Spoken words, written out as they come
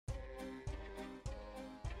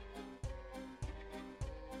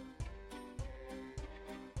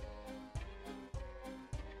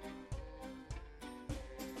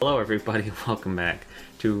Hello everybody, welcome back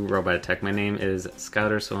to Robot Tech. My name is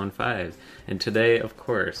Scouter007, and today, of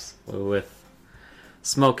course, we're with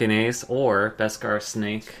Smokinace or Beskar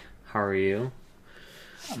Snake. How are you?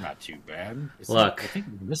 I'm not too bad. Look, I think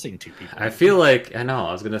we're missing two people. I feel like, I know,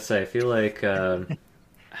 I was gonna say, I feel like, I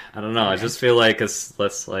don't know, I just feel like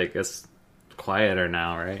it's quieter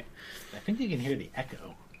now, right? I think you can hear the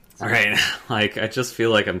echo. Right, like, I just feel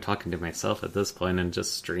like I'm talking to myself at this point and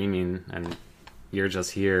just streaming, and you're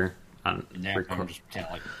just here on Yeah, I'm just kind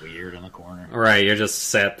of like weird in the corner. Right, you're just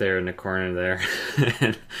sat there in the corner there,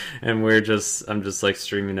 and I'm just like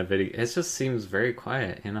streaming a video. It just seems very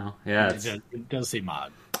quiet, you know. Yeah, It does seem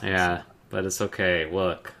odd. yeah, but it's okay.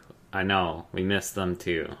 Look, I know we missed them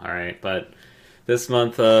too. All right, but this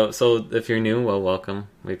month, so if you're new, well, welcome.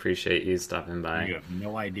 We appreciate you stopping by. You have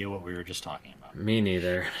no idea what we were just talking about. Me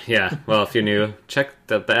neither. Yeah. Well, if you're new, check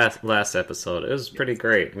the last episode. It was pretty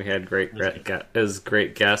great. We had great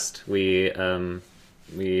guest. We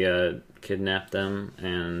kidnapped them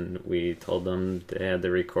and we told them they had to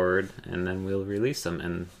record, and then we'll release them.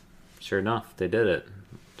 And sure enough, they did it.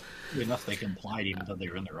 Enough they complied, even though they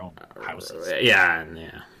were in their own houses. Yeah.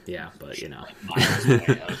 But you know,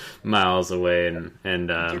 like miles away, and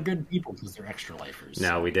they're good people because they're extra lifers.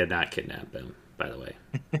 No, we did not kidnap them. By the way.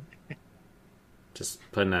 Just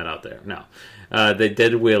putting that out there. No, they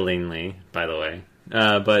did willingly, by the way.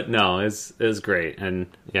 But no, it was great, and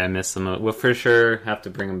yeah, I miss them. We'll for sure have to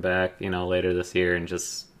bring them back, you know, later this year and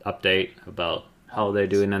just update about how they're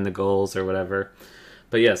doing and the goals or whatever.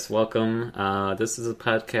 But yes, welcome. This is a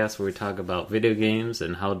podcast where we talk about video games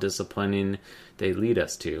and how disappointing they lead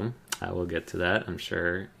us to. I will get to that. I'm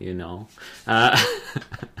sure you know.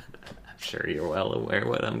 Sure you're well aware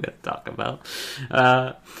what I'm going to talk about.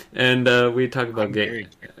 And we talk about games.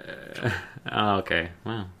 Oh, okay.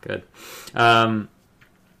 Wow, good. And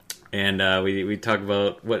we talk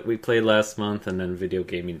about what we played last month and then video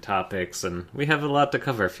gaming topics. And we have a lot to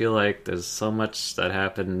cover. I feel like there's so much that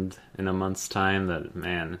happened in a month's time that,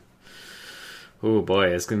 man, oh boy,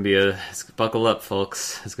 it's going to be buckle up,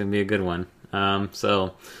 folks. It's going to be a good one.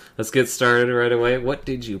 So let's get started right away. What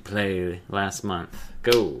did you play last month?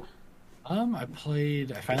 Go. I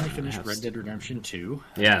finally finished Red Dead Redemption 2.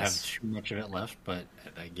 Yes. I don't have too much of it left, but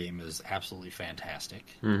that game is absolutely fantastic.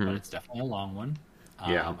 Mm-hmm. But it's definitely a long one.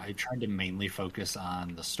 Yeah. I tried to mainly focus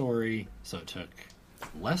on the story, so it took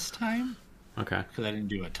less time. Okay. Because I didn't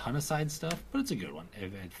do a ton of side stuff, but it's a good one.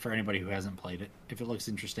 For anybody who hasn't played it, if it looks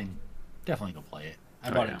interesting, definitely go play it.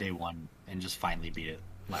 I bought it day one and just finally beat it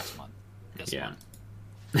last month. This month.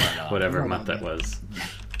 But, whatever month that was.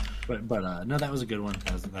 But no, that was a good one.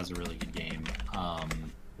 That was a really good game.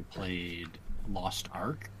 We played Lost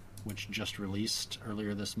Ark, which just released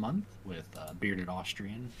earlier this month with Bearded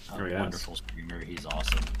Austrian. Wonderful streamer. He's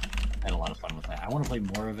awesome. I had a lot of fun with that. I want to play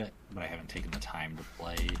more of it, but I haven't taken the time to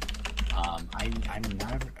play. I'm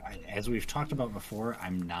not, as we've talked about before,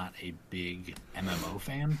 I'm not a big MMO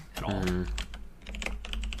fan at all. Mm.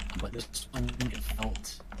 But this one,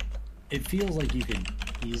 it feels like you could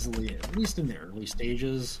easily, at least in the early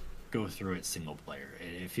stages, go through it single player.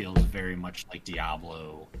 It feels very much like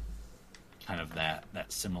Diablo, kind of that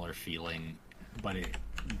similar feeling. But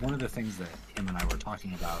one of the things that him and I were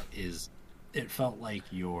talking about is it felt like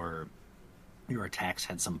your attacks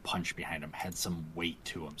had some punch behind them, had some weight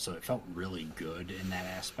to them. So it felt really good in that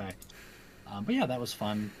aspect. But yeah, that was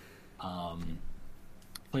fun.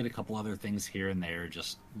 Played a couple other things here and there,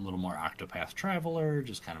 just a little more Octopath Traveler,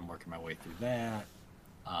 just kind of working my way through that.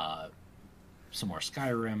 Some more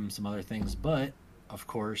Skyrim, some other things, but of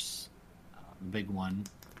course, big one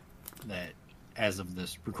that as of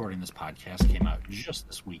this recording this podcast came out just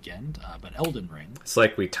this weekend, but Elden Ring. It's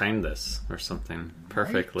like we timed this or something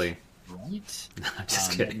perfectly. Right? No, I'm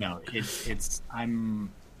just kidding. No, it's I'm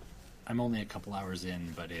only a couple hours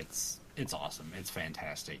in, but it's awesome. It's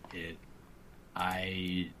fantastic.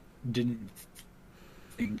 I didn't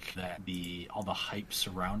think that all the hype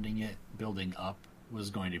surrounding it building up was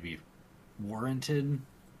going to be warranted,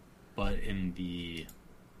 but in the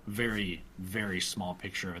very, very small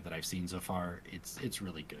picture that I've seen so far, it's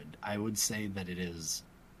really good. I would say that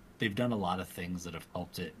they've done a lot of things that have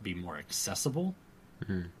helped it be more accessible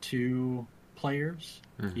to players.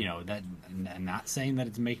 Mm-hmm. You know, that, and not saying that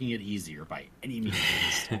it's making it easier by any means. It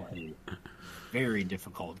is still a very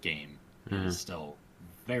difficult game. It is still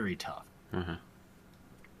very tough.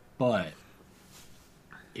 But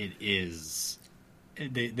it is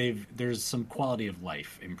there's some quality of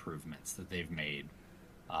life improvements that they've made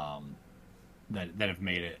that have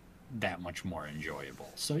made it that much more enjoyable.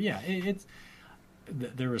 So yeah,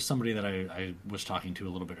 there was somebody that I was talking to a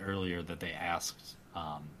little bit earlier that they asked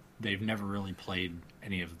they've never really played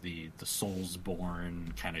any of the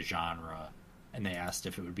Soulsborne kind of genre, and they asked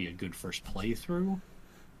if it would be a good first playthrough.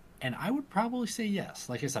 And I would probably say yes.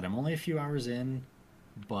 Like I said, I'm only a few hours in,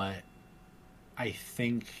 but I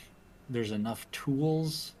think there's enough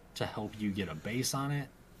tools to help you get a base on it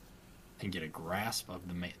and get a grasp of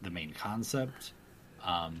the main concept.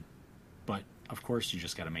 But of course, you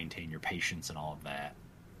just got to maintain your patience and all of that.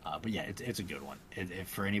 But yeah, it's a good one.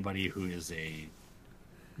 For anybody who is a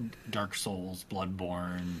Dark Souls,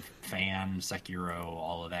 Bloodborne fan, Sekiro,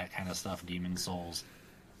 all of that kind of stuff, Demon Souls,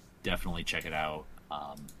 definitely check it out.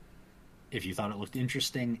 If you thought it looked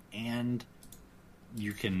interesting, and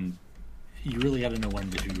you really got to know when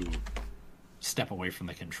to step away from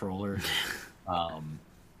the controller.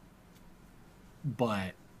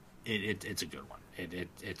 But it's a good one.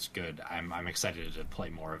 It's good. I'm excited to play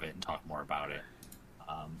more of it and talk more about it.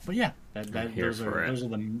 But yeah, those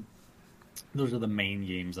are the main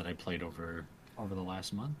games that I played over the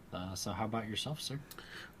last month. So how about yourself, sir?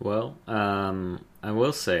 Well, I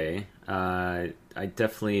will say I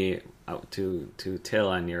definitely to tail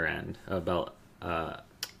on your end about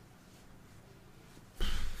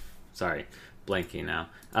sorry, blanking now.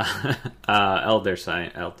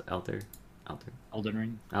 Elden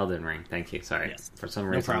Ring. Elden Ring. Thank you. Sorry. Yes. For some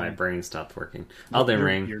reason, my brain stopped working.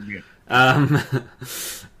 Ring. You're good.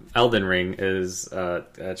 Elden Ring is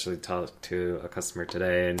actually talked to a customer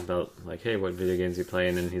today and about like, hey, what video games you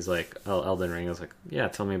playing? And he's like, oh, Elden Ring. I was like, yeah,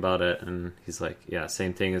 tell me about it. And he's like, yeah,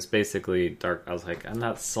 same thing. It's basically dark. I was like, I'm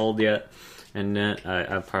not sold yet. And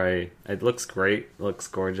it looks great, looks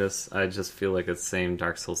gorgeous. I just feel like it's the same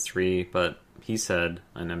Dark Souls 3, but he said,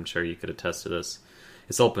 and I'm sure you could attest to this,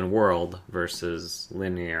 it's open world versus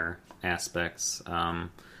linear aspects.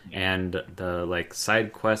 And the like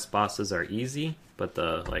side quest bosses are easy, but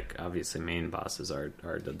the like obviously main bosses are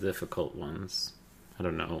the difficult ones. I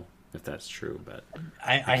don't know if that's true, but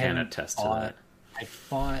I can attest to that. I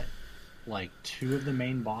fought like two of the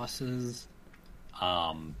main bosses,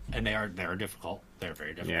 and they're difficult. They're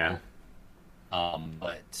very difficult. Yeah.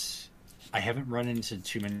 But I haven't run into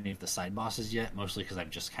too many of the side bosses yet, mostly because I've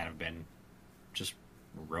just kind of been just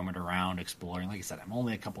roaming around, exploring. Like I said, I'm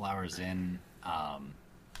only a couple hours in,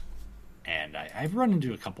 and I've run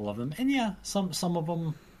into a couple of them. And yeah, some of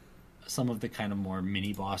them, some of the kind of more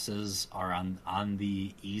mini bosses are on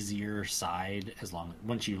the easier side,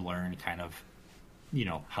 once you learn kind of,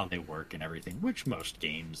 how they work and everything, which most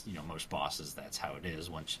games, most bosses, that's how it is.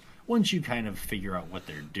 Once you kind of figure out what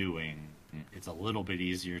they're doing, it's a little bit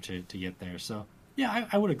easier to get there. So yeah,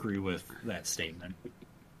 I would agree with that statement.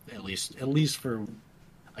 At least for,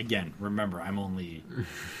 again, remember, I'm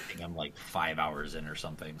like 5 hours in or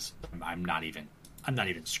something. So I'm not even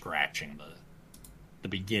scratching the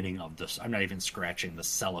beginning of this. I'm not even scratching the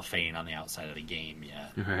cellophane on the outside of the game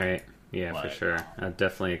yet. Right. Yeah, but, for sure. I'm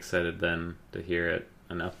definitely excited then to hear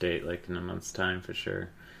an update like in a month's time for sure.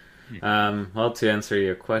 Well, to answer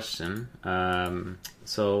your question,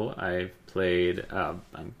 so I've played.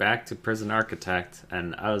 I'm back to Prison Architect,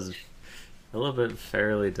 and I was a little bit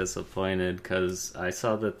fairly disappointed because I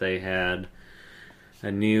saw that they had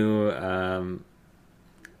a new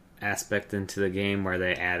aspect into the game where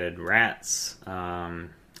they added rats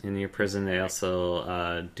in your prison. They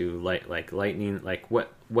also do lightning, like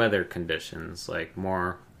weather conditions, like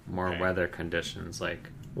more weather conditions, like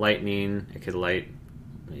lightning. It could light.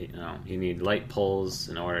 You need light poles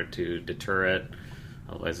in order to deter it.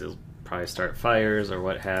 Otherwise, it'll probably start fires or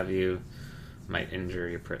what have you. Might injure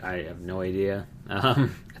your. I have no idea. I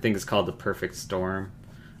think it's called the Perfect Storm.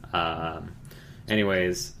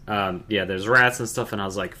 Anyways, yeah, there's rats and stuff, and I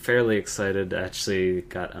was like fairly excited. Actually,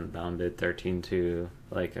 got Unbounded 13.2.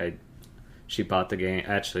 She bought the game.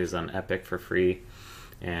 Actually, it's on Epic for free,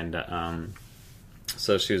 and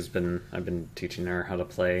so I've been teaching her how to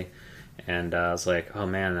play, and I was like, oh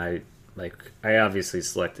man, I obviously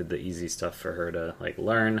selected the easy stuff for her to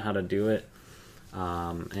learn how to do it,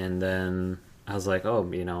 and then I was like, oh,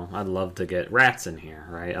 I'd love to get rats in here,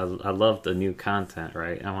 right? I love the new content,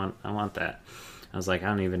 right? I want that. I was like, I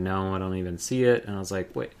don't even know. I don't even see it. And I was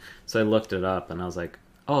like, wait. So I looked it up, and I was like,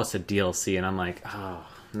 oh, it's a DLC. And I'm like, oh,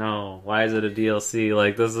 no. Why is it a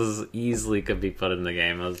DLC? This is easily could be put in the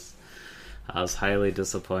game. I was highly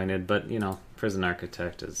disappointed. But, Prison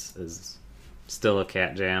Architect is still a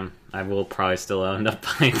cat jam. I will probably still end up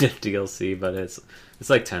buying the DLC, but it's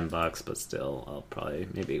like $10, but still, I'll probably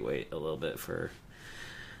maybe wait a little bit for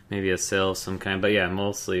maybe a sale of some kind. But yeah,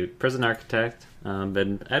 mostly Prison Architect.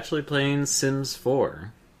 Been actually playing Sims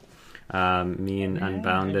 4. Me and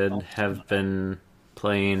Unbounded have been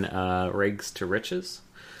playing Rags to Riches,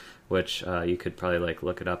 which you could probably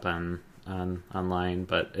look it up on online,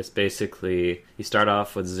 but it's basically you start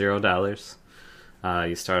off with $0.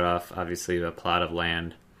 You start off obviously with a plot of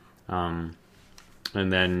land, and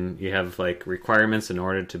then you have like requirements in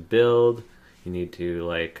order to build. You need to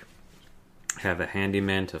like have a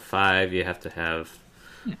handyman to 5. You have to have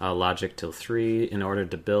logic till 3 in order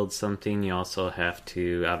to build something. You also have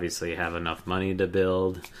to obviously have enough money to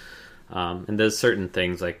build. And there's certain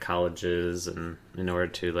things like colleges, and in order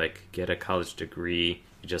to like get a college degree,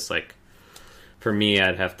 you just like, for me,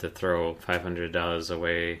 I'd have to throw $500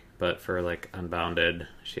 away. But for like Unbounded,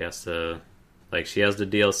 she has the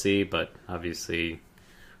DLC, but obviously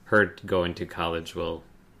her going to college will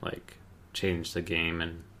like change the game,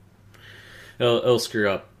 and it'll screw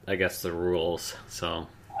up, I guess, the rules. So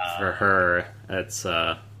for her, it's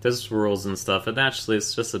there's rules and stuff, and actually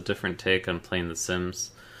it's just a different take on playing The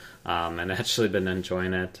Sims. And actually been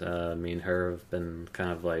enjoying it. Me and her have been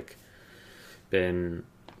kind of like been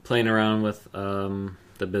playing around with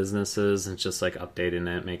the businesses and just like updating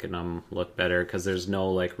it, making them look better, because there's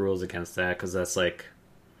no like rules against that, because that's like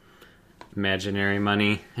imaginary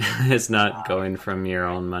money. It's not going from your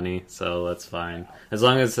own money, so that's fine as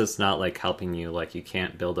long as it's not like helping you, like you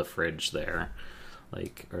can't build a fridge there,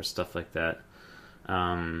 like, or stuff like that.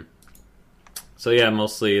 So yeah,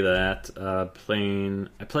 mostly that. I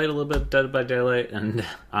played a little bit of Dead by Daylight, and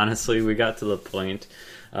honestly, we got to the point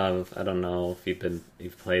of, I don't know if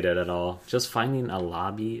you've played it at all. Just finding a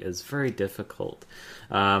lobby is very difficult.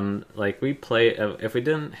 Like we play, if we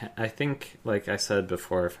didn't, I think, like I said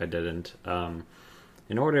before, if I didn't,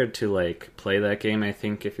 in order to like play that game, I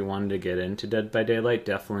think if you wanted to get into Dead by Daylight,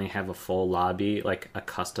 definitely have a full lobby, like a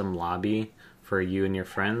custom lobby for you and your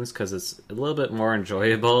friends, because it's a little bit more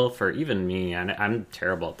enjoyable for even me. I'm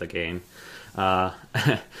terrible at the game,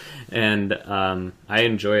 and I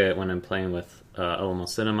enjoy it when I'm playing with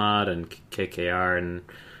Cinema and KKR and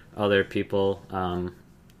other people.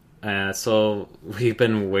 So we've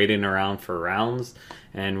been waiting around for rounds,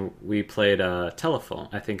 and we played Telephone.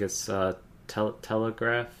 I think it's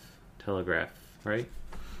Telegraph, right?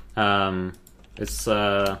 It's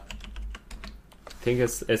I think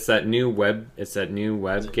it's that new web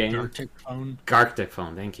game. Gartic Phone. Gartic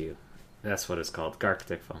Phone, thank you. That's what it's called.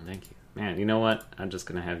 Gartic Phone, thank you. Man, you know what? I'm just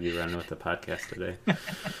gonna have you run with the podcast today.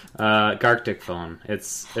 Gartic Phone.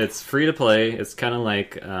 It's free to play. It's kind of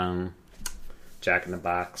like Jack in the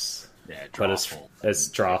Box. Yeah, but it's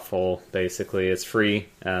drawful basically. It's free.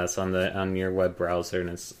 It's on your web browser, and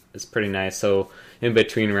it's pretty nice. So in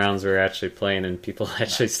between rounds, we were actually playing, and people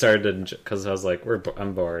actually started, because I was like,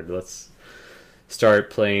 I'm bored. Let's start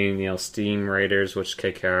playing, Steam Raiders, which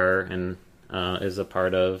KKR and is a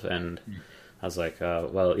part of, and I was like,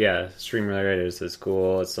 well, yeah, Steam Raiders is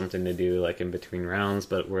cool. It's something to do like in between rounds,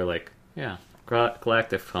 but we're like, yeah,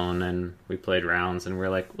 Galactic Phone, and we played rounds, and we're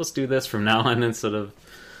like, let's do this from now on instead of.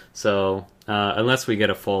 So unless we get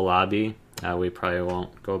a full lobby, we probably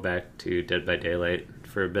won't go back to Dead by Daylight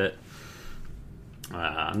for a bit.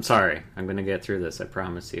 I'm sorry, I'm gonna get through this. I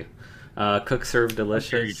promise you. Cook Serve Delicious.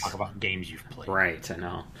 Sure, you talk about games you've played. Right, I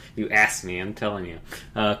know. You asked me, I'm telling you.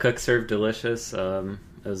 Cook Serve Delicious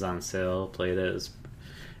is on sale. Played it.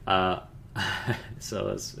 So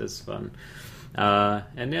it's fun.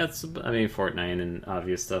 And yeah, Fortnite and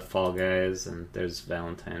obvious stuff, Fall Guys, and there's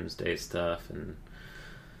Valentine's Day stuff, and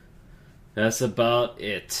that's about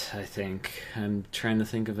it, I think. I'm trying to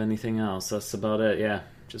think of anything else. That's about it, yeah.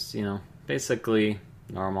 Just, basically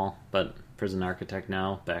normal, but Prison Architect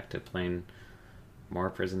now, back to playing more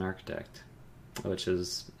Prison Architect, which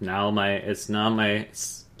is still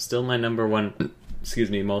my number one,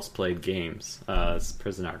 most played games. It's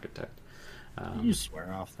Prison Architect. You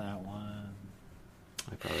swear off that one.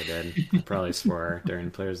 I probably did. I probably swore during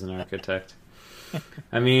Prison Architect.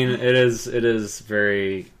 I mean, it is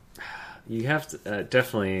very. You have to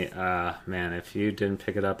definitely, man. If you didn't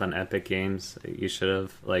pick it up on Epic Games, you should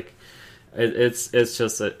have. Like,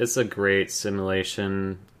 it's a great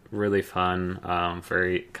simulation, really fun,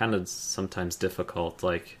 very kind of sometimes difficult.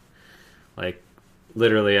 Like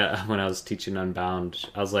literally, when I was teaching Unbound,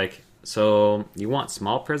 I was like, "So you want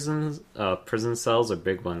small prison cells or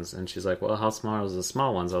big ones?" And she's like, "Well, how small are the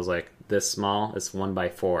small ones?" I was like, "This small. It's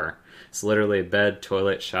 1x4. It's literally a bed,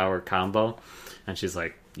 toilet, shower combo." And she's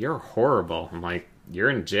like, "You're horrible." I'm like, "You're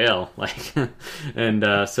in jail." Like,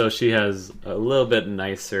 and so she has a little bit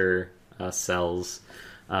nicer cells.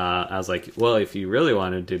 I was like, "Well, if you really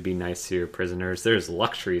wanted to be nice to your prisoners, there's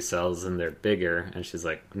luxury cells and they're bigger." And she's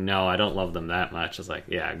like, "No, I don't love them that much." I was like,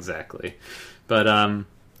 "Yeah, exactly." But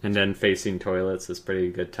and then facing toilets is pretty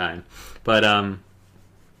good time. But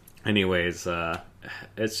anyways,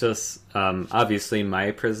 it's just obviously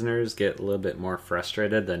my prisoners get a little bit more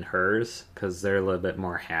frustrated than hers because they're a little bit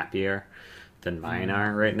more happier than mine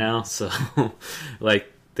are right now. So,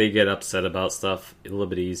 like, they get upset about stuff a little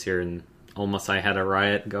bit easier. And almost, I had a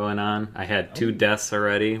riot going on. I had two deaths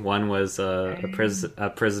already. One was a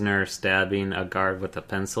prisoner stabbing a guard with a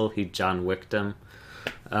pencil. He John Wicked him.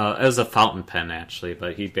 It was a fountain pen, actually,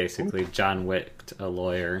 but he basically John Wicked a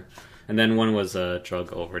lawyer. And then one was a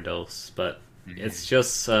drug overdose. But it's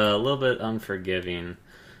just a little bit unforgiving.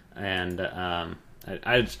 And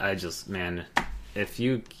I just, man, if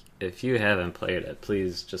you haven't played it,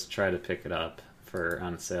 please just try to pick it up for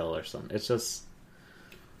on sale or something. It's just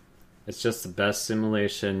the best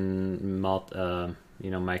simulation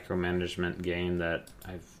micromanagement game that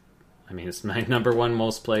I mean, it's my number one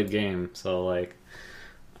most played game. So like,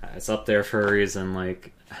 it's up there for a reason.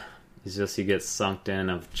 Like, it's just you get sunk in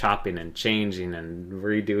of chopping and changing and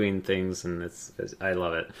redoing things, and it's I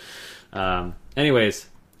love it. Anyways,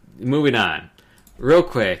 moving on, real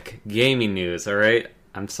quick, gaming news. All right,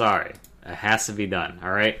 I'm sorry, it has to be done.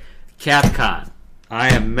 All right, Capcom,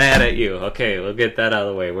 I am mad at you. Okay, we'll get that out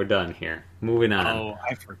of the way. We're done here. Moving on. Oh,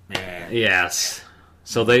 I forget. Yes.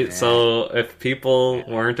 So if people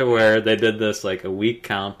weren't aware, they did this like a week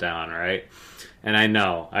countdown, right? And I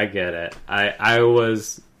get it. I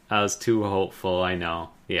was too hopeful. I know.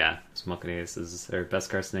 Yeah, Smokinace007 or Best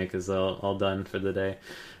Car Snake is all done for the day,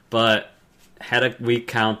 but had a week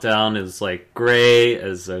countdown. Is like gray,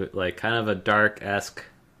 as like kind of a dark-esque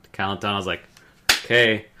countdown. I was like,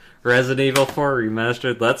 okay, Resident Evil 4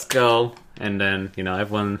 remastered, let's go. And then,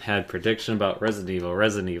 everyone had prediction about Resident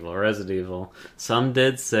Evil. Some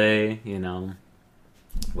did say,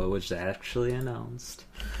 what was actually announced.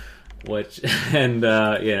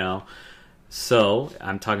 So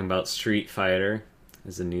I'm talking about Street Fighter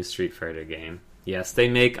is a new Street Fighter game. Yes, they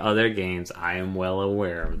make other games. I am well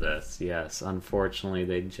aware of this. Yes, unfortunately,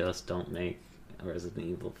 they just don't make Resident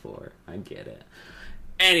Evil 4. I get it.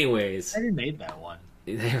 Anyways. They made that one.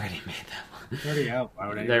 They already made that one. Already out.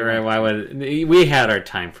 Why would we had our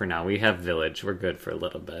time for now. We have Village. We're good for a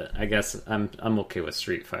little bit. I guess I'm okay with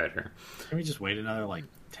Street Fighter. Can we just wait another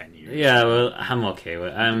 10 years? Yeah, well, I'm okay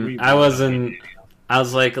with. I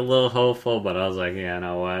was like a little hopeful, but I was like, yeah, you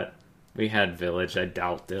know what? We had Village. I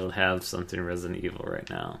doubt they'll have something Resident Evil right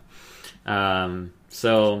now.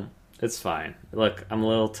 So it's fine. Look, I'm a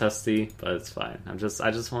little testy, but it's fine. I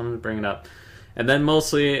just wanted to bring it up. And then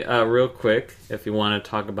mostly, real quick, if you want to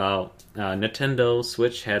talk about Nintendo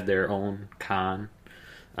Switch had their own con.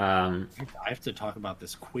 I have to talk about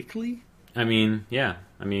this quickly? I mean, yeah.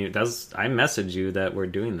 I messaged you that we're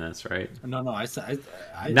doing this, right? No, I said...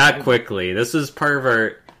 Not quickly. This is part of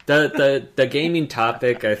our... The gaming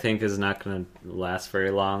topic, I think, is not going to last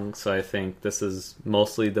very long, so I think this is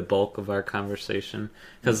mostly the bulk of our conversation,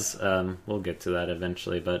 because we'll get to that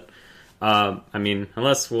eventually, but...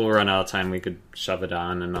 unless we'll run out of time, we could shove it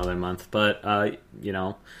on another month. But,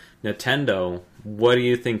 Nintendo, what do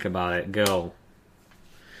you think about it? Go.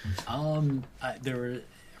 There were,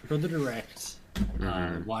 for the Direct,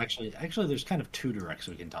 well, actually, there's kind of two Directs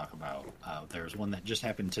we can talk about. There's one that just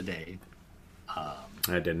happened today.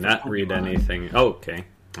 I did not read anything. Oh, okay.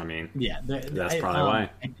 That's probably why.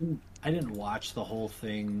 I didn't watch the whole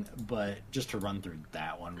thing, but just to run through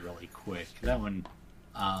that one really quick. That one...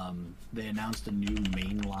 they announced a new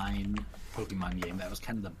mainline Pokemon game. That was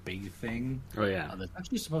kind of the big thing. Oh, yeah. That's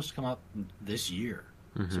actually supposed to come out this year,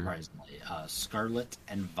 surprisingly. Scarlet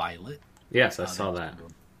and Violet. Yes, I saw that.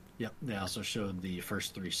 Yep. They also showed the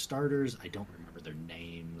first three starters. I don't remember their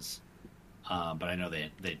names, but I know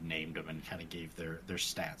they'd named them and kind of gave their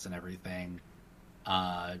stats and everything.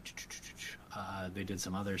 They did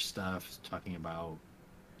some other stuff talking about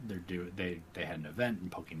they had an event in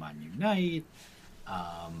Pokemon Unite.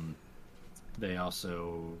 They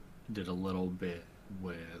also did a little bit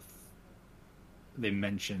with... They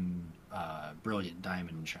mentioned Brilliant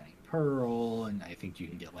Diamond and Shining Pearl, and I think you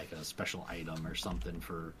can get a special item or something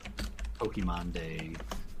for Pokemon Day.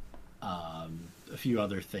 A few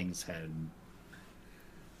other things had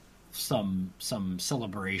some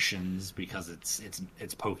celebrations because it's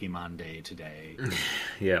Pokemon Day today.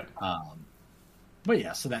 Yeah. But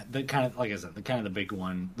yeah, so that kind of, like I said, the big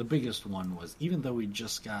one, the biggest one was, even though we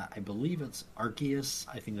just got, I believe it's Arceus,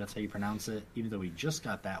 I think that's how you pronounce it, even though we just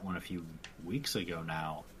got that one a few weeks ago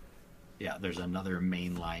now, yeah, there's another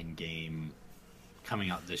mainline game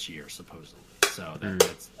coming out this year, supposedly. So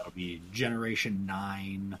that'll be Generation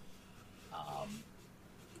 9.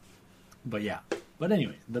 But yeah. But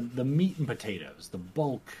anyway, the meat and potatoes, the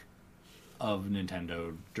bulk of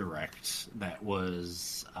Nintendo Direct, that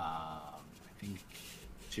was, I think,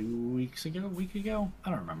 2 weeks ago, a week ago. I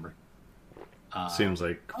don't remember. Seems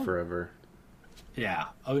like forever. Yeah.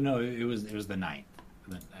 Oh no, it was the 9th,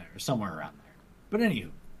 or somewhere around there. But anywho,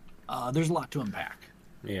 there's a lot to unpack.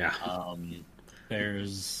 Yeah.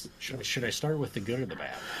 There's should I start with the good or the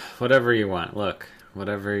bad? Whatever you want. Look,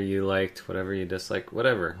 whatever you liked, whatever you disliked,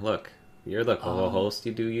 whatever. Look, you're the co-host.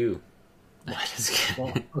 You do you.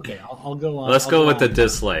 Well, okay, I'll go on. Let's I'll go with the on.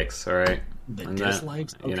 dislikes, all right? The And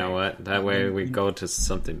dislikes. You know what? That way we go to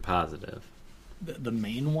something positive. The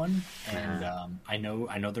main one, and I know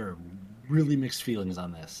there are really mixed feelings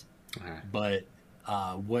on this, Right. but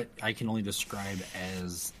what I can only describe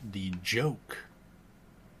as the joke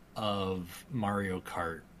of Mario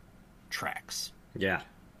Kart tracks. Yeah.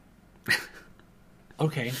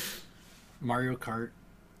 Okay, Mario Kart,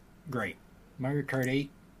 great. Mario Kart 8,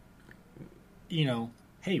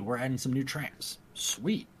 hey, we're adding some new tracks.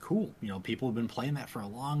 Sweet, cool. People have been playing that for a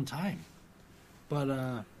long time.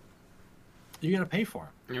 But you got to pay for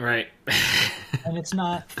them. Right. And it's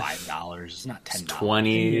not $5, it's not $10.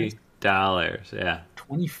 It's $20. Yeah.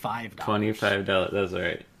 $25. $25. That's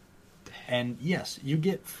right. And yes, you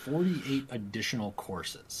get 48 additional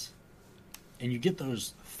courses. And you get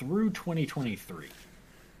those through 2023.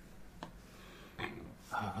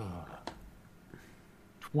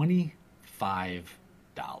 $25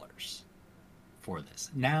 for this.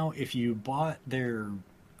 Now, if you bought their,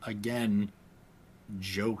 again,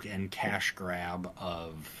 joke and cash grab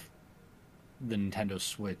of the Nintendo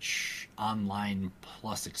Switch Online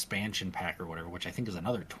Plus expansion pack or whatever, which I think is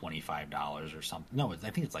another $25 or something. No, I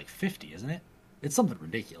think it's like $50, isn't it? It's something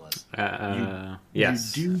ridiculous.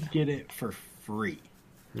 Yes. You do get it for free.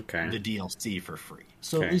 Okay. The DLC for free.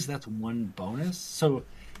 So at least that's one bonus. So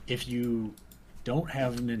if you don't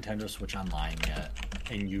have a Nintendo Switch Online yet,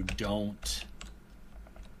 and you don't,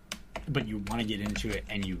 but you want to get into it,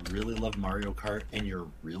 and you really love Mario Kart, and you're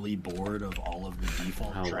really bored of all of the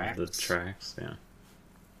default tracks, yeah.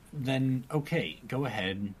 Then okay, go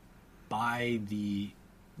ahead, buy the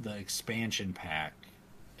expansion pack,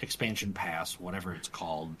 expansion pass, whatever it's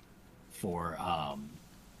called, for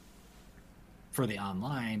the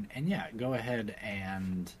online, and yeah, go ahead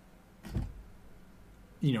and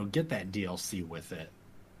get that DLC with it.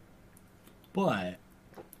 But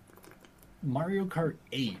Mario Kart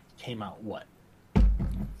 8 came out, what,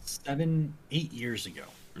 8 years ago?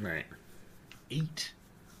 Right. 8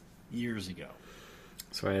 years ago.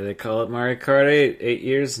 That's why they call it Mario Kart 8. 8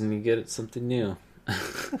 years and you get something new.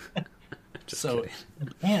 Just kidding.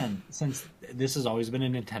 And since this has always been a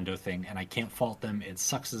Nintendo thing, and I can't fault them, it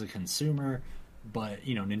sucks as a consumer, but,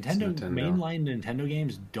 Nintendo mainline Nintendo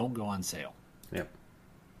games don't go on sale. Yep.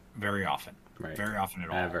 Very often. Right. Very often at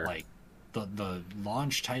all. Ever. Like, the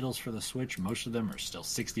launch titles for the Switch, most of them are still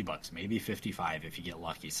 $60, maybe $55 if you get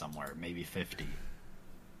lucky somewhere, maybe $50.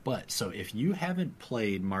 But so if you haven't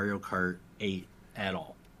played Mario Kart 8 at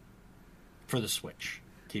all for the Switch,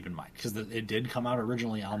 keep in mind, because it did come out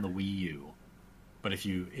originally on the Wii U. But if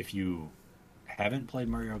you haven't played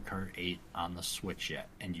Mario Kart 8 on the Switch yet,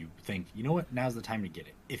 and you think, you know what, now's the time to get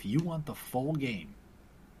it. If you want the full game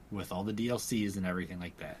with all the DLCs and everything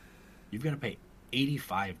like that, you've got to pay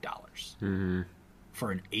 $85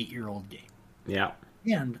 for an 8-year-old game. Yeah.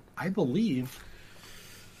 And I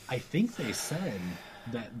think they said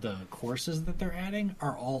that the courses that they're adding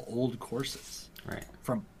are all old courses, right,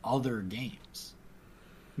 from other games.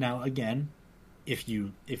 Now, again, if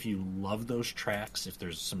you love those tracks, if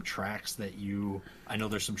there's some tracks that I know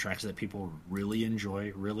there's some tracks that people really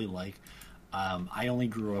enjoy, really like. I only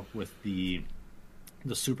grew up with the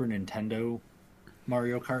Super Nintendo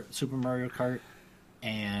Super Mario Kart,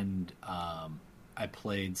 and I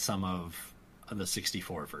played some of the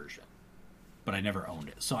 64 version, but I never owned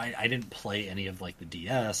it. So I didn't play any of like the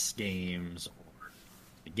DS games or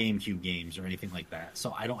the GameCube games or anything like that.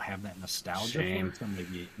 So I don't have that nostalgia for it. So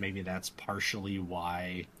maybe that's partially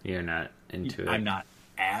why you're not into it. I'm not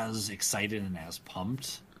as excited and as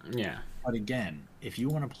pumped. Yeah. But again, if you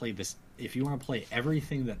want to play this, if you want to play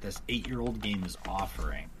everything that this 8-year-old game is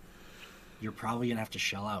offering, you're probably gonna have to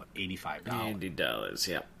shell out $85. $80,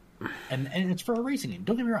 yep. And it's for a racing game.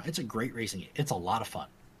 Don't get me wrong, it's a great racing game. It's a lot of fun.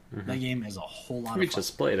 That game is a whole lot of fun. We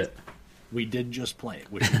just played it. We did just play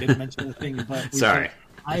it, which we didn't mention the thing, but sorry,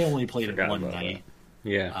 I only played it one night. That.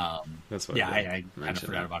 Yeah, that's what. Yeah, I kind of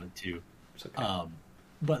forgot about it too. It's okay.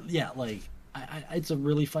 But yeah, like it's a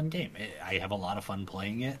really fun game. I have a lot of fun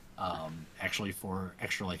playing it. Actually, for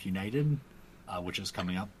Extra Life United, which is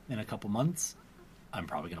coming up in a couple months, I'm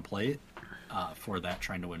probably going to play it for that.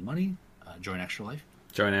 Trying to win money. Join Extra Life.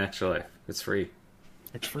 Join Extra Life. It's free.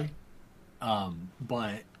 It's free.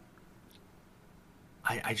 But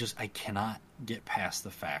I cannot get past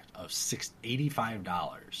the fact of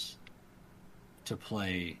 $85 to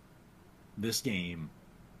play this game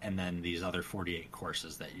and then these other 48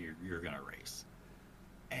 courses that you're going to race.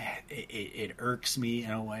 It irks me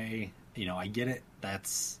in a way. You know, I get it.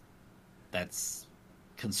 That's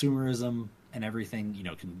consumerism and everything. You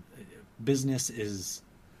know, business is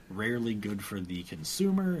rarely good for the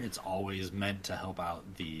consumer. It's always meant to help out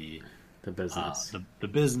the business, the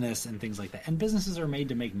business and things like that. And businesses are made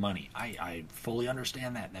to make money. I fully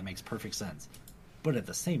understand that. That makes perfect sense. But at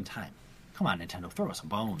the same time, come on, Nintendo, throw us a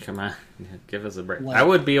bone. Come on, give us a break. Like, I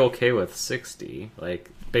would be okay with 60. Like,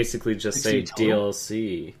 basically just say total?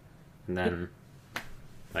 DLC. And then,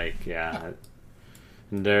 like, yeah.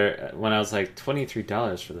 There, when I was like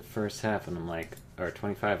 $23 for the first half, and I'm like, or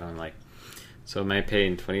 25, and I'm like, so am I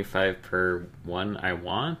paying 25 per one I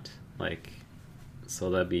want? Like,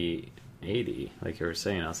 so that'd be 80, like you were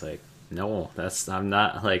saying. I was like, no, I'm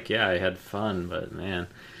not, like, yeah, I had fun, but man.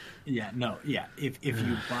 Yeah, no, yeah. If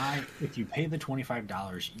you pay the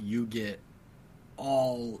 $25, you get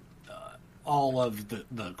all of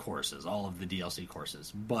the courses, all of the DLC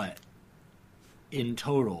courses. But in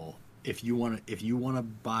total, if you want to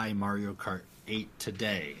buy Mario Kart 8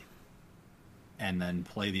 today and then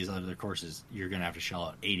play these other courses, you're gonna have to shell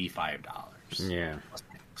out $85. Yeah, plus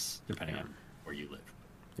tax, depending on where you live.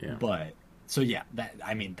 Yeah, but so yeah,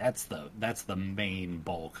 that's the main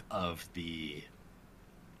bulk of the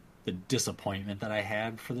disappointment that I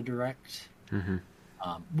had for the Direct,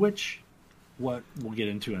 which what we'll get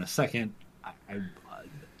into in a second.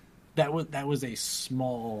 That was a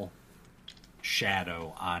small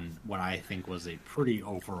shadow on what I think was a pretty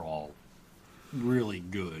overall really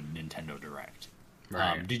good Nintendo Direct.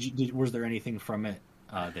 Right. Was there anything from it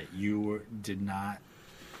that you did not,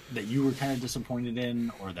 that you were kind of disappointed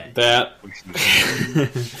in, or that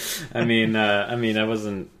I mean, I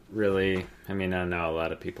wasn't really. I mean, I know a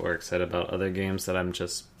lot of people are excited about other games that I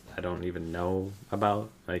don't even know about,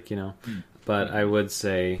 like, you know. But I would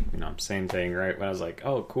say, you know, same thing, right? When I was like,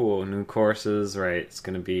 oh, cool, new courses, right? It's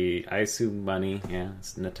gonna be, I assume money, yeah,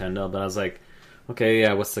 it's Nintendo. But I was like, okay,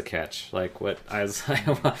 yeah, what's the catch? Like, what? I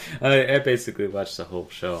basically watched the whole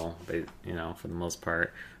show, you know, for the most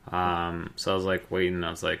part. So I was like waiting.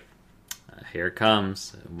 I was like, here it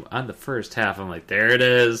comes. On the first half, I'm like, there it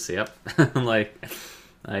is. Yep.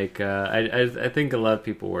 I think a lot of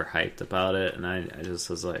people were hyped about it, and I just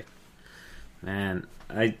was like, man,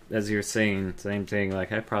 as you're saying, same thing.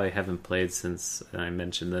 Like, I probably haven't played since, and I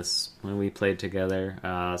mentioned this when we played together,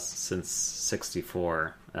 since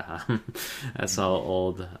 64. That's how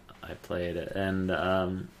old I played it,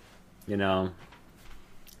 and you know,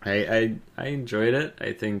 I enjoyed it.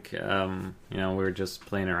 I think you know, we were just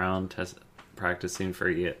playing around, practicing for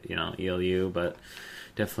ELU, but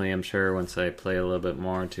definitely, I'm sure once I play a little bit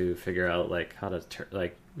more to figure out like how to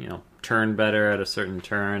turn better at a certain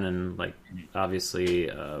turn, and like obviously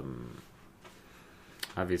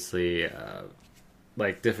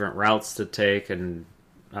like different routes to take, and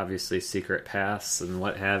obviously secret paths and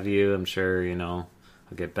what have you. I'm sure, you know,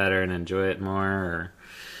 I'll get better and enjoy it more, or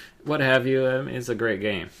what have you. I mean, it's a great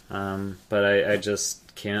game, but I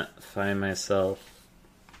just can't find myself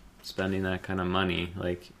spending that kind of money.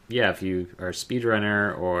 Like, yeah, if you are a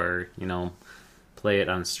speedrunner, or, you know, play it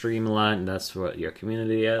on stream a lot, and that's what your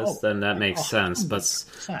community is, then that makes sense. But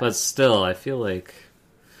still, I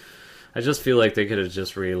just feel like they could have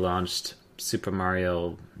just relaunched Super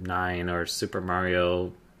Mario 9 or Super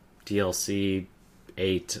Mario DLC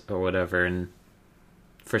 8 or whatever, and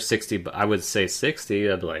for 60, I would say 60,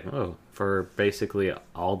 I'd be like, oh, for basically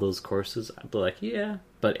all those courses, I'd be like, yeah.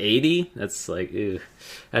 But 80, that's like, ew.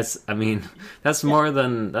 That's more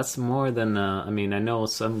than I mean, I know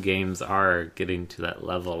some games are getting to that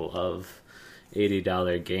level of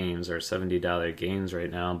 $80 games or $70 games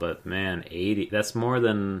right now, but man, 80, that's more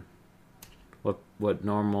than what a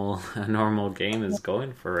normal game is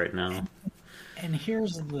going for right now. And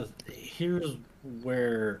here's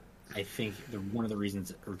where I think one of the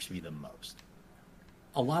reasons it irks me the most.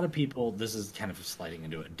 A lot of people, this is kind of sliding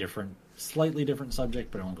into a slightly different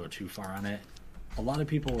subject, but I won't go too far on it. A lot of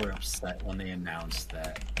people were upset when they announced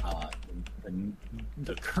that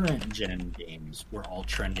the current gen games were all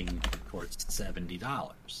trending towards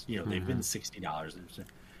 $70. You know, they've been $60.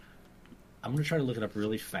 I'm going to try to look it up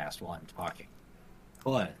really fast while I'm talking.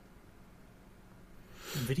 But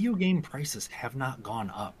video game prices have not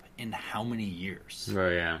gone up in how many years? Oh,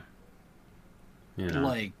 yeah. You know.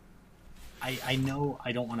 Like, I know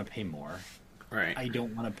I don't want to pay more. Right. I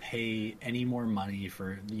don't want to pay any more money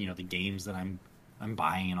for, you know, the games that I'm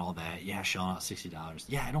buying and all that. Yeah, shelling out $60.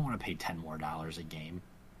 Yeah, I don't want to pay $10 more a game.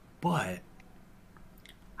 But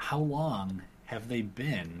how long have they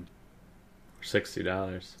been $60.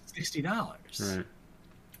 $60? Right.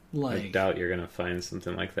 Like, I doubt you're gonna find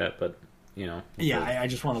something like that, but you know. Yeah, I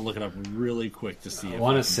just want to look it up really quick to see. I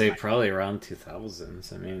want to say probably around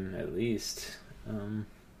 2000s. I mean, at least.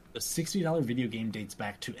 The $60 video game dates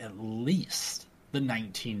back to at least the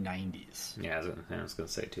 1990s. Yeah, I was gonna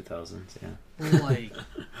say 2000s. Yeah. Like,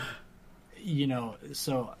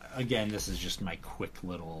 so again, this is just my quick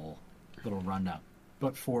little rundown.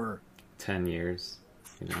 But for 10 years.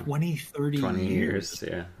 20, 30 20 years,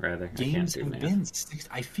 yeah, rather. Games have been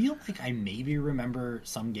I feel like I maybe remember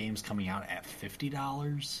some games coming out at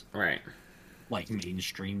 $50. Right. Like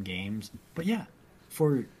mainstream games. But yeah,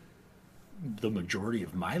 for the majority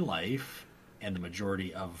of my life and the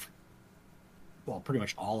majority of, well, pretty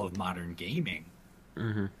much all of modern gaming,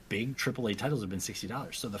 big AAA titles have been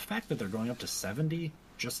 $60. So the fact that they're going up to $70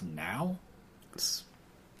 just now, I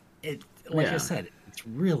said, it's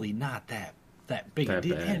really not that big a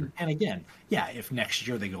deal. And again, yeah, if next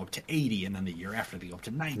year they go up to 80 and then the year after they go up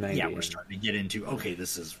to 90, yeah, we're starting to get into, okay,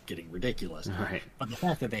 this is getting ridiculous. Right. But the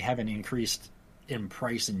fact that they haven't increased in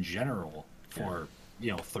price in general for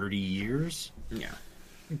 30 years,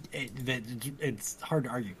 it's hard to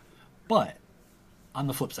argue. But on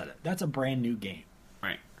the flip side of it, that's a brand new game.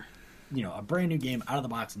 Right. A brand new game out of the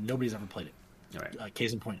box, nobody's ever played it. Right.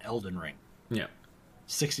 Case in point, Elden Ring. Yeah.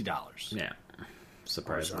 $60. Yeah.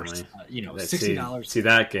 Surprisingly, $60. See,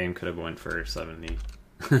 that game could have went for 70.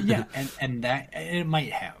 Yeah, and it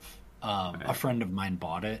might have. A friend of mine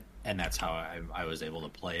bought it, and that's how I was able to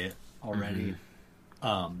play it already.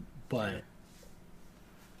 But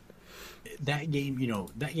that game,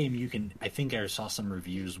 you can. I think I saw some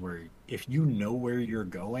reviews where if you know where you're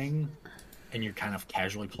going, and you're kind of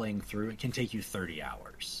casually playing through, it can take you 30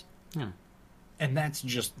 hours. Yeah. And that's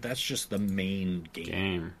just the main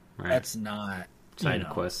game. Right. That's not side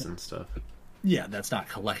quests and stuff. Yeah, that's not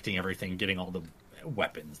collecting everything, getting all the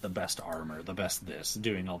weapons, the best armor, the best this,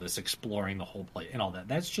 doing all this, exploring the whole place and all that.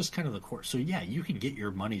 That's just kind of the core. So yeah, you can get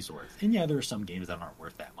your money's worth. And yeah, there are some games that aren't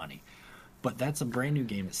worth that money. But that's a brand new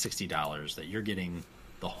game at $60 that you're getting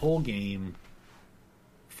the whole game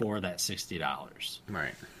for that $60.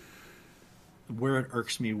 Right. Where it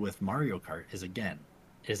irks me with Mario Kart is, again,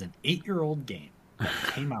 it is an 8-year-old game that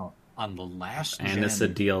came out on the last and gen it's a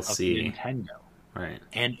DLC of Nintendo. Right.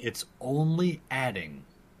 And it's only adding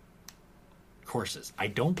courses. I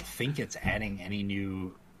don't think it's adding any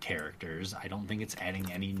new characters. I don't think it's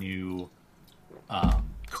adding any new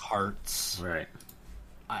carts. Right.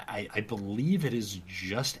 I believe it is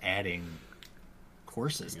just adding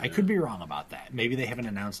courses. Yeah. I could be wrong about that. Maybe they haven't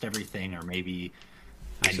announced everything, or maybe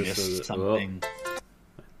I missed something.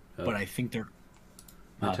 But I think they're...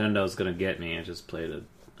 Nintendo's going to get me. I just played it.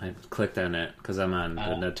 I clicked on it because I'm on the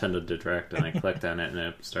Nintendo Direct, and I clicked on it, and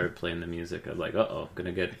it started playing the music. I was like, "Uh-oh,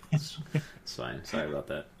 gonna get." It's fine. Sorry about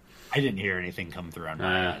that. I didn't hear anything come through on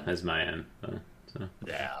my end. That's my end. So.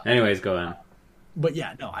 Yeah. Anyways, go on. But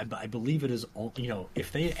yeah, no, I believe it is.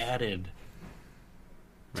 If they added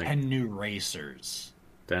 10 new racers,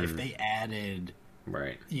 then, if they added,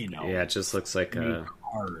 right? Yeah, it just looks like new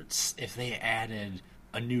carts. If they added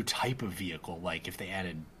a new type of vehicle, like if they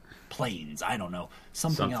added planes, I don't know,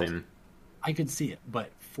 something else, I could see it. But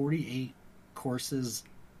 48 courses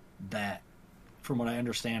that, from what I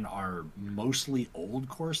understand, are mostly old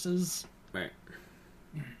courses, right?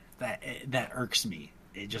 That irks me.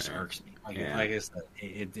 It just irks me. Like I said,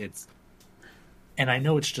 it's, and I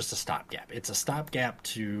know it's just a stopgap. It's a stopgap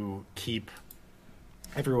to keep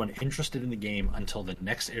everyone interested in the game until the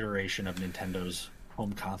next iteration of Nintendo's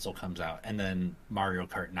home console comes out, and then Mario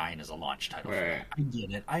Kart 9 is a launch title. Right. I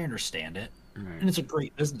get it. I understand it. Right. And it's a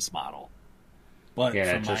great business model. But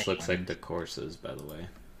yeah, it just looks like the courses, by the way.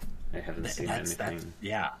 I haven't seen anything.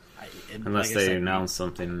 Unless they announce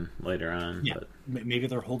something later on. Yeah. But maybe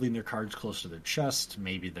they're holding their cards close to their chest.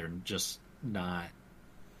 Maybe they're just not,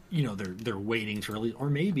 they're waiting to release, or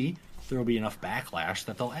maybe there will be enough backlash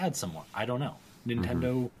that they'll add some more. I don't know.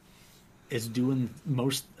 Nintendo is doing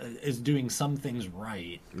some things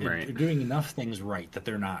right. They're doing enough things right that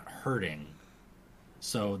they're not hurting.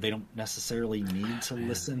 So they don't necessarily need to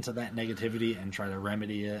listen to that negativity and try to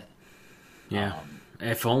remedy it. Yeah.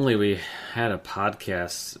 If only we had a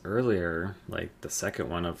podcast earlier, like the second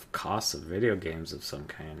one of costs of video games of some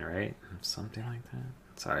kind, right? Something like that.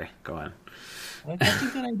 Sorry, go on. That's a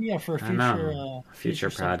good idea for a future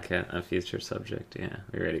podcast, a future subject. Yeah,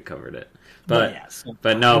 we already covered it.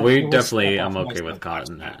 But no, we definitely. I'm okay with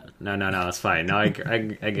calling that. No, it's fine. No, I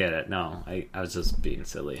get it. No, I was just being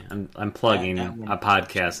silly. I'm plugging a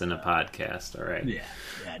podcast in a podcast. All right. Yeah.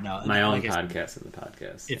 No, my own podcast in the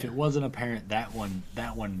podcast. If it wasn't apparent, that one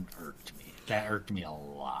irked me. that irked me a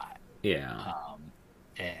lot. Yeah.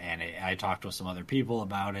 And I talked with some other people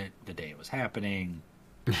about it the day it was happening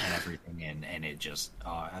and everything, and it just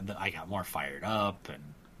I got more fired up.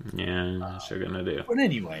 And Yeah, that's what you're gonna do. but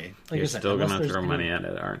anyway, like You're I said, still unless gonna there's throw money at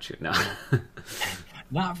it, aren't you? No.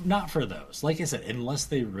 not for those. Like I said, unless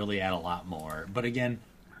they really add a lot more. But again,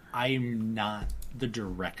 I'm not the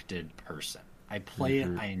directed person. I play it.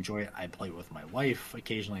 I enjoy it. I play it with my wife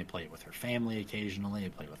occasionally. I play it with her family occasionally. I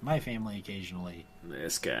play it with my family occasionally.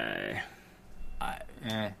 This guy. I,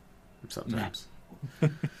 eh, Sometimes.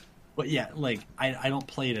 But yeah, like I don't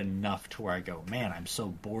play it enough to where I go, man, I'm so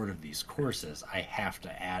bored of these courses. I have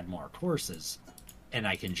to add more courses, and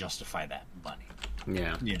I can justify that money.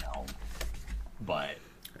 Yeah. You know, but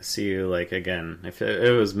I see you, like, again, if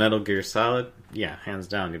it was Metal Gear Solid, yeah, hands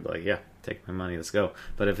down, you'd be like, yeah, take my money, let's go.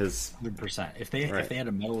 But if it's 100%, if they had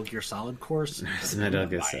a Metal Gear Solid course, it's Metal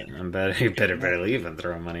Gear Solid, I'm better you better barely even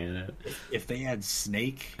throw money in it. If they had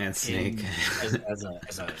Snake As a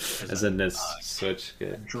Switch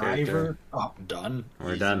driver, character. oh, done.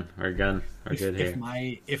 We're done. We're good. We're good here.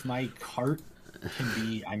 If my cart can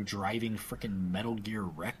be, I'm driving freaking Metal Gear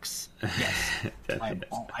Rex. Yes, I'm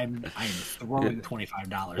throwing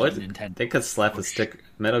 $25 What? at Nintendo. They could slap a stick.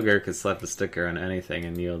 Metal Gear could slap a sticker on anything,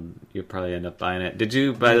 and you'll probably end up buying it. Did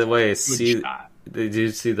you, by the way, see? Did you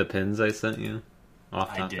see the pins I sent you?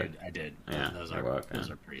 Off topic. I did. Yeah, those you're are welcome. those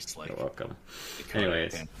are pretty slick. You're welcome.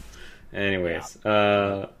 Anyways,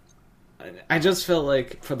 I just felt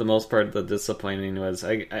like, for the most part, the disappointing was,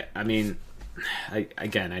 I mean,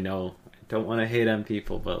 again, I know I don't want to hate on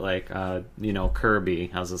people, but like,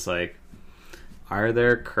 Kirby, I was just like, are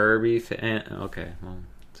there Kirby fan? Okay, well,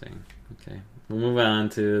 okay, we'll move on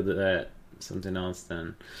to that something else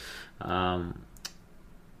then.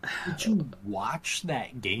 Did you watch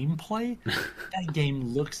that gameplay? That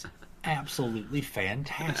game looks absolutely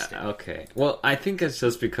fantastic. Okay. Well, I think it's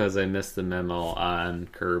just because I missed the memo on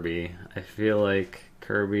Kirby. I feel like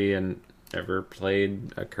Kirby and never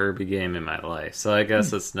played a Kirby game in my life, so I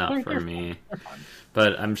guess it's not for me.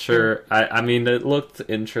 But I'm sure. I mean, it looked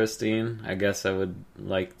interesting. I guess I would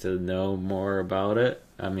like to know more about it.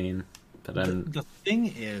 I mean, but the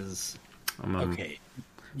thing is, okay.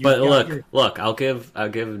 But look, I'll give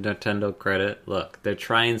Nintendo credit. Look, they're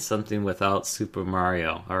trying something without Super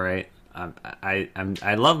Mario. All right,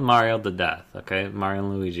 I love Mario to death. Okay, Mario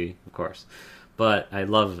and Luigi, of course, but I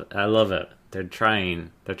love it. They're trying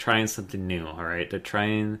something new. All right, they're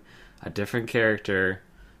trying a different character.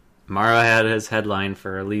 Mario had his headline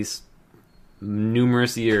for at least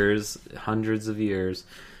numerous years, hundreds of years.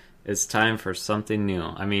 It's time for something new.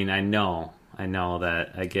 I mean, I know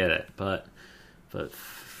that I get it, but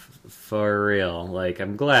for real, like,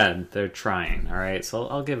 I'm glad they're trying. All right, so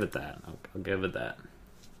I'll give it that. I'll give it that.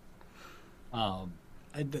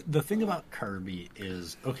 The thing about Kirby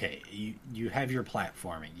is, okay, you have your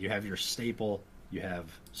platforming, you have your staple, you have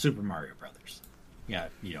Super Mario Brothers. Yeah,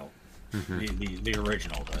 the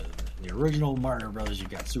original Mario Brothers.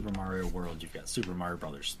 You've got Super Mario World. You've got Super Mario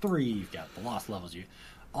Brothers 3. You've got the Lost Levels.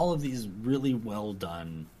 All of these really well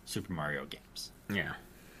done Super Mario games. Yeah.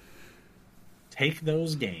 Take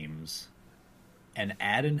those games and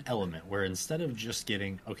add an element where instead of just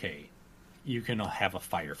getting, okay, you can have a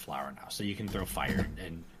fire flower now, so you can throw fire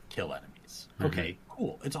and kill enemies. Okay,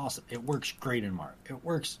 cool. It's awesome. It works great in Mario. It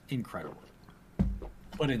works incredibly.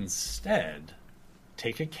 But instead,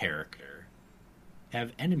 take a character,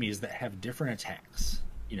 have enemies that have different attacks.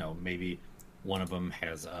 Maybe one of them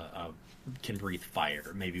has can breathe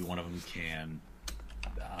fire. Maybe one of them can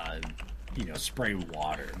spray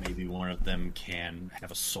water. Maybe one of them can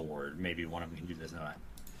have a sword. Maybe one of them can do this and that.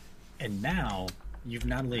 And now you've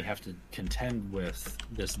not only have to contend with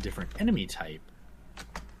this different enemy type,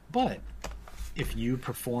 but if you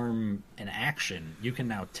perform an action, you can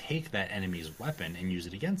now take that enemy's weapon and use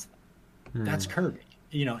it against them. That's Kirby.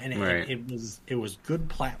 And right. it was good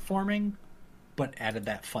platforming, but added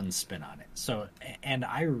that fun spin on it. So, and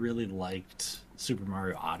I really liked Super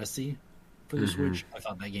Mario Odyssey for the Switch. I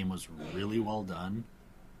thought that game was really well done.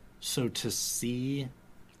 So to see,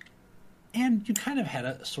 and you kind of had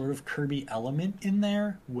a sort of Kirby element in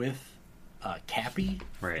there with Cappy,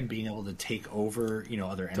 right, and being able to take over,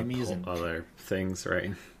 other enemies and other things,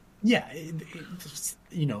 right? Yeah, it's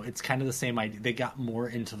kind of the same idea. They got more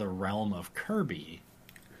into the realm of Kirby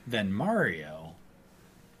than Mario.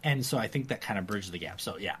 And so I think that kind of bridged the gap.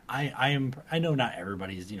 So yeah, I know not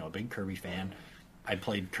everybody's, a big Kirby fan. I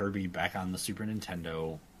played Kirby back on the Super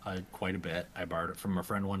Nintendo quite a bit. I borrowed it from a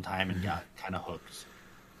friend one time and got kind of hooked.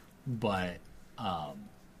 But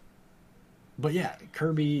but yeah,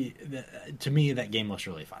 Kirby. To me, that game looks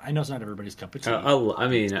really fun. I know it's not everybody's cup of tea. I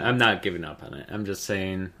mean, I'm not giving up on it. I'm just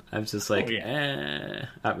saying, I'm just like, Oh, yeah.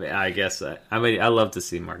 I mean, I guess I mean, I love to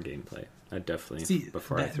see more gameplay. I definitely See,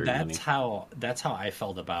 before I threw money. that's how I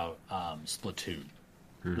felt about Splatoon,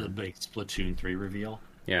 the big Splatoon 3 reveal.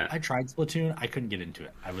 Yeah, I tried Splatoon. I couldn't get into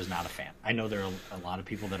it. I was not a fan. I know there are a lot of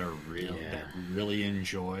people that are that really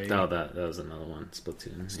enjoy. Oh, that was another one,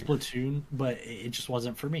 Splatoon. Splatoon, but it just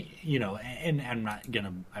wasn't for me. You know, and I'm not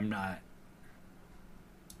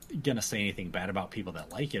gonna say anything bad about people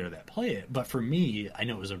that like it or that play it. But for me, I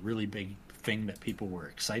know it was a really big thing that people were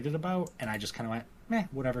excited about, and I just kind of went, meh,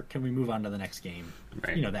 whatever. Can we move on to the next game?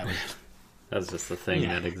 Right. You know, that was that was just the thing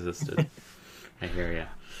that existed. I hear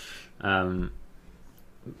you.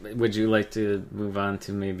 Would you like to move on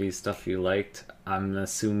to maybe stuff you liked? I'm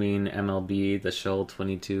assuming MLB The Show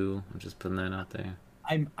 22. I'm just putting that out there.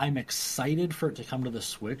 I'm excited for it to come to the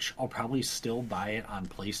Switch. I'll probably still buy it on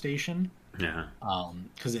PlayStation. Yeah.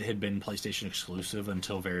 Because it had been PlayStation exclusive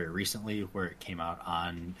until very recently, where it came out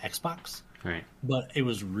on Xbox. Right. But it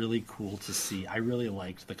was really cool to see. I really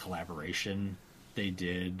liked the collaboration they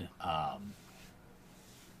did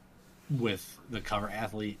with the cover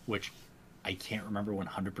athlete, which I can't remember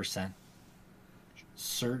 100%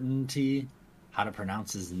 certainty how to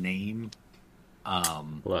pronounce his name.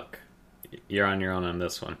 Look, you're on your own on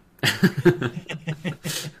this one.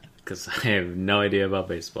 Because I have no idea about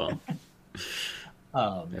baseball.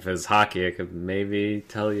 If it was hockey, I could maybe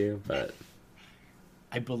tell you, but...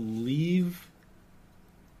 I believe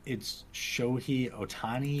it's Shohei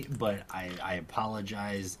Ohtani, but I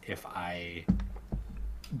apologize if I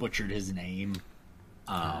butchered his name.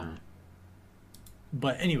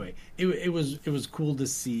 But anyway, it was cool to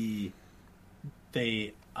see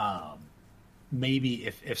they maybe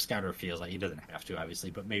if Scouter feels like, he doesn't have to obviously,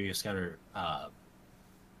 but maybe if Scouter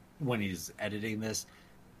when he's editing this,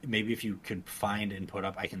 maybe if you could find and put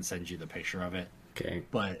up, I can send you the picture of it. Okay.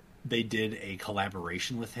 But they did a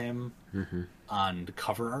collaboration with him on the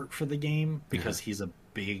cover art for the game because he's a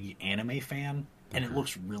big anime fan. And it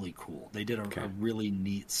looks really cool. They did a really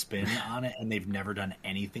neat spin on it, and they've never done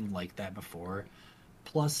anything like that before.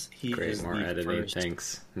 Plus, he is more the editing. first...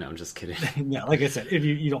 Thanks. No, I'm just kidding. Yeah, like I said, if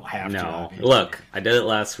you don't have to. No, look, I did it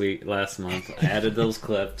last month. I added those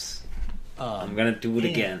clips. I'm gonna do it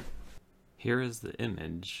again. Here is the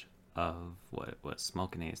image of what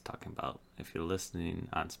Smokinace is talking about. If you're listening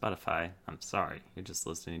on Spotify, I'm sorry, you're just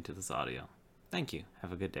listening to this audio. Thank you.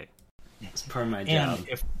 Have a good day. It's part of my job.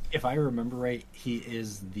 And if I remember right, he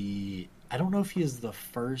is I don't know if he is the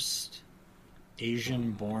first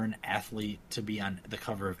Asian-born athlete to be on the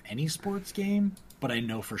cover of any sports game, but I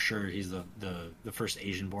know for sure he's the first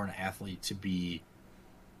Asian-born athlete to be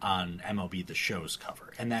on MLB The Show's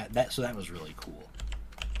cover, and so that was really cool.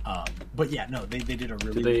 But yeah, no, they did a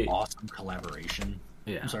really awesome collaboration.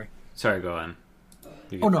 Yeah, I'm sorry, go on.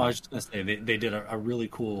 Oh no, I was just gonna say they did a really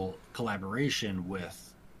cool collaboration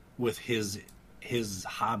with his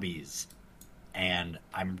hobbies, and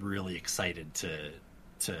I'm really excited to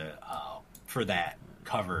for that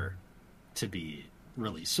cover to be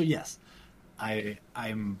released. So yes, I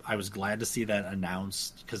was glad to see that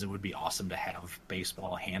announced because it would be awesome to have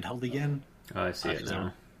baseball handheld again. Oh, I see it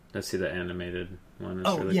now. I see the animated one.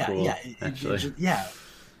 It's really cool. Actually, yeah,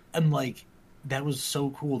 and like that was so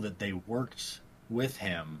cool that they worked with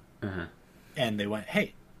him, and they went,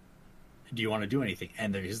 "Hey, do you want to do anything?"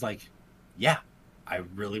 And he's like, "Yeah, I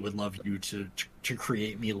really would love you to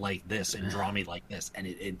create me like this and draw me like this." And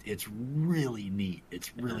it's really neat.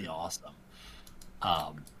 It's really awesome.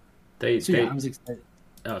 I was excited.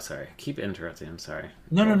 Oh, sorry. Keep interrupting. I'm sorry.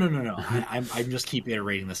 No. I'm just keep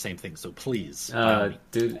iterating the same thing. So please.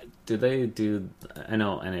 Do they do? I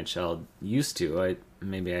know NHL used to.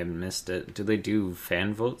 Maybe I missed it. Do they do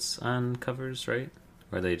fan votes on covers? Right?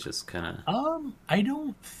 Or they just kind of... I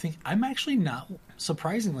don't think... I'm actually not...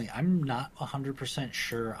 Surprisingly, I'm not 100%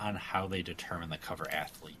 sure on how they determine the cover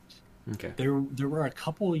athlete. Okay. There were a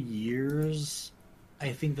couple years,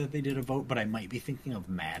 I think, that they did a vote, but I might be thinking of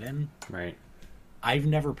Madden. Right. I've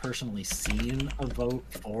never personally seen a vote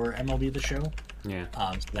for MLB The Show. Yeah.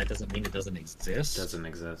 So that doesn't mean it doesn't exist. Doesn't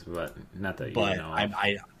exist, but not that you know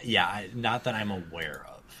of. Not that I'm aware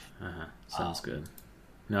of. Sounds good.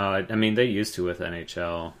 No, I mean, they used to with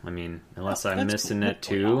NHL. I mean, unless I'm missing it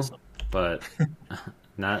too, awesome. But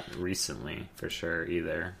not recently for sure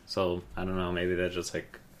either. So, I don't know, maybe they're just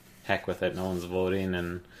like, heck with it, no one's voting,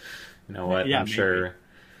 and you know what, I'm sure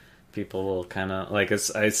people will kind of, like,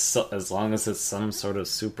 as long as it's some sort of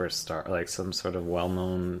superstar, like some sort of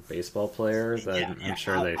well-known baseball player, then I'm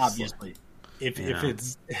sure they... Obviously. if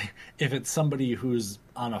it's if it's somebody who's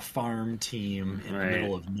on a farm team in the Right.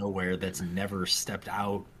 middle of nowhere that's never stepped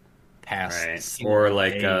out past Right. Or single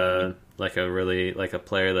A. like a really like a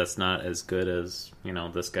player that's not as good as,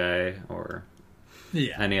 this guy or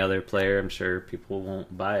Yeah, any other player, I'm sure people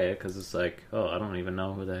won't buy it because it's like, oh, I don't even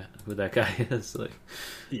know who that guy is. Like,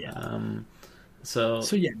 yeah. um, so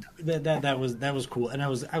So yeah, that was cool, and I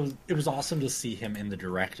was it was awesome to see him in the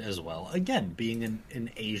direct as well. Again, being an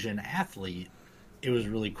Asian athlete, it was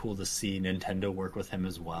really cool to see Nintendo work with him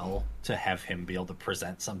as well, to have him be able to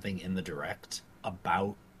present something in the direct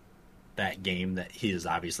about that game that he is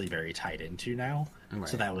obviously very tied into now.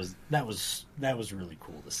 So right. that was really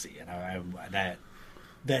cool to see, and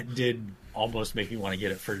that did almost make me want to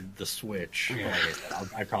get it for the Switch. But Yeah. like I said,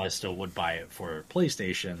 I probably still would buy it for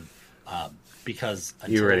PlayStation, because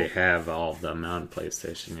You already until have all of them on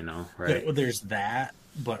PlayStation, right? there's that,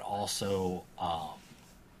 but also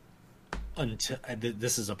until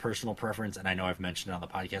this is a personal preference, and I know I've mentioned it on the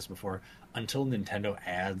podcast before. Until Nintendo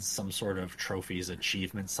adds some sort of trophies,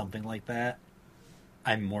 achievements, something like that,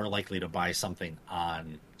 I'm more likely to buy something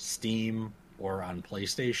on Steam or on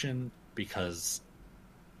PlayStation because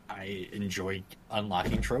I enjoy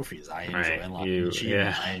unlocking trophies. I enjoy Right. unlocking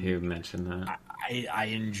achievements. You mentioned that. I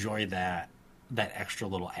enjoy that extra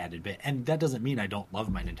little added bit, and that doesn't mean I don't love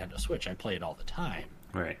my Nintendo Switch. I play it all the time.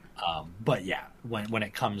 Right. But yeah, when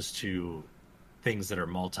it comes to things that are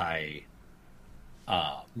multi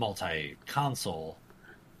console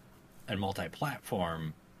and multi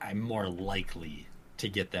platform, I'm more likely to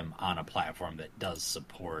get them on a platform that does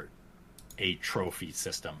support a trophy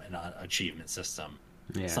system and an achievement system,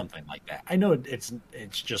 Yeah. something like that. I know it's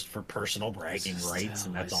just for personal bragging rights,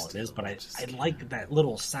 and that's all it is. But I like that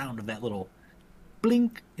little sound of that little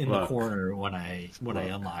blink in the Look, corner when I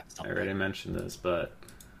unlock I already something. mentioned this, but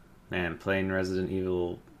man, playing Resident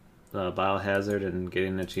Evil Biohazard and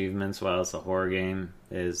getting achievements while it's a horror game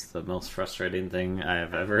is the most frustrating thing I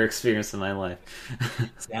have ever experienced in my life.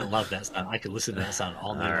 See, I love that sound. I could listen to that sound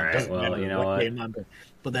all night All long. right, Doesn't well, matter you know what what? game I'm in,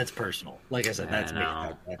 but that's personal. Like I said, that's I me.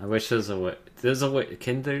 know. I wish there's a way. There's a way.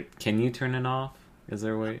 Can you turn it off? Is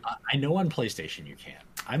there a way? I know on PlayStation you can.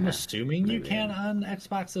 I'm Yeah, assuming you maybe. can on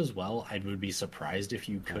Xbox as well. I would be surprised if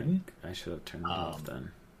you couldn't. I should have turned it off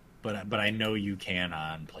then. But I know you can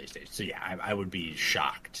on PlayStation. So yeah, I would be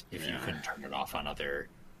shocked if you Yeah. couldn't turn it off on other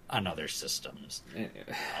systems. Man.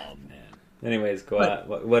 Anyways, go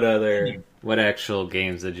But- out. What actual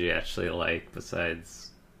games did you actually like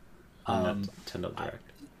besides on Um, the Nintendo Direct?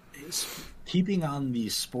 Keeping on the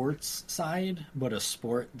sports side, but a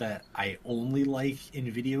sport that I only like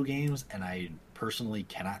in video games and I personally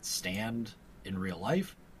cannot stand in real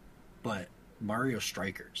life, but Mario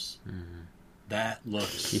Strikers. That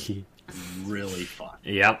looks really fun.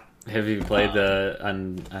 Yep. Have you played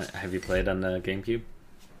Have you played on the GameCube?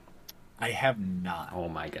 I have not. Oh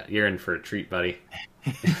my god, you're in for a treat, buddy.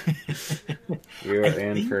 You're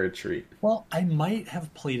in for a treat. Well, I might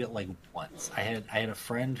have played it like once. I had a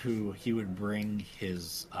friend who he would bring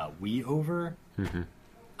his Wii over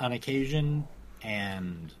on occasion,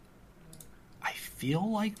 and I feel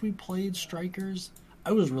like we played Strikers.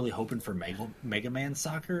 I was really hoping for Mega Man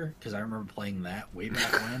Soccer because I remember playing that way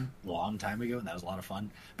back when, a long time ago, and that was a lot of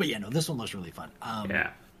fun. But yeah, no, this one looks really fun.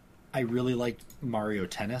 Yeah. I really liked Mario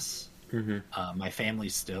Tennis. My family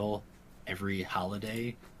still, every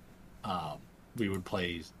holiday, we would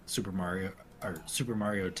play Super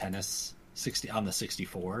Mario Tennis 60 on the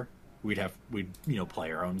 64. We'd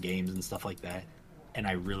play our own games and stuff like that. And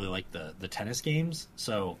I really like the tennis games.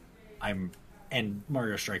 So and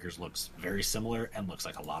Mario Strikers looks very similar and looks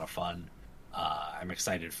like a lot of fun. I'm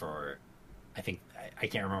excited for, I think, I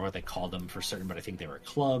can't remember what they called them for certain, but I think they were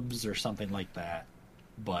clubs or something like that.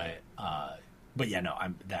 But yeah, no,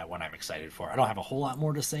 that one I'm excited for. I don't have a whole lot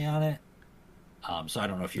more to say on it. So I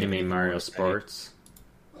don't know if you You have mean anything Mario more to say. Sports?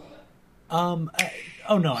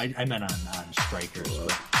 Oh no, I meant on Strikers.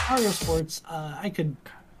 But Mario Sports, I could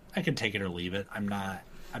take it or leave it. I'm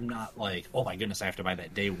not like, oh my goodness, I have to buy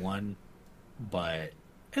that day one. But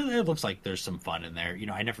it looks like there's some fun in there.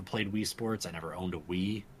 I never played Wii Sports. I never owned a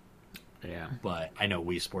Wii, Yeah. but I know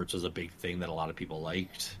Wii Sports was a big thing that a lot of people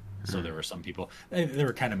liked. So there were some people. There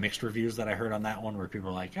were kind of mixed reviews that I heard on that one, where people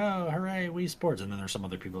were like, "Oh, hooray, Wii Sports," and then there's some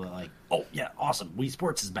other people that are like, "Oh, yeah, awesome, Wii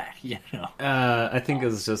Sports is back." I think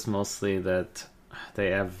it's just mostly that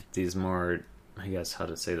they have these more, I guess, how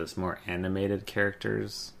to say this, more animated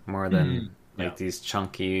characters, more than Yeah. these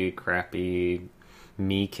chunky, crappy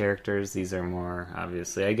me characters. These are more,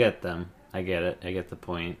 obviously, I get them. I get it. I get the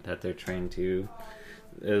point that they're trying to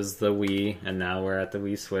is the Wii, and now we're at the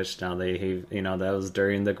Wii Switch. Now that was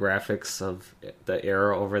during the graphics of the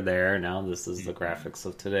era over there. Now this is the graphics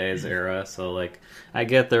of today's era. So like, I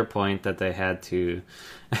get their point that they had to.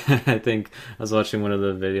 I think I was watching one of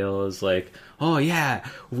the videos like, oh yeah,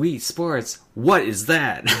 Wii Sports. What is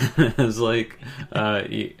that? It was like,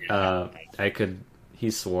 I could. He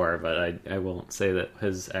swore, but I won't say that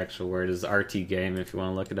his actual word is RT game. If you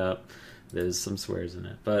want to look it up, there's some swears in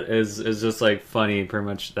it. But it's just like funny. Pretty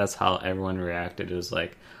much that's how everyone reacted. It was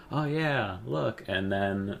like, oh yeah, look, and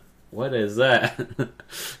then what is that?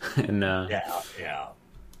 And yeah.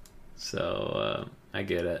 So I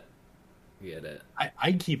get it.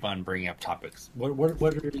 I keep on bringing up topics.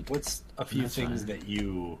 What's a few That's things fine. that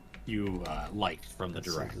you liked from the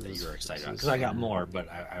direct that you were excited about? Because I got more, but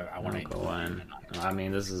I want to go on. I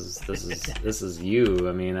mean, this is you.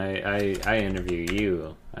 I mean, I interview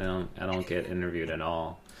you. I don't get interviewed at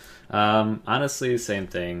all. Honestly, same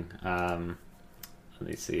thing. Let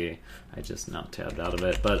me see. I just now tabbed out of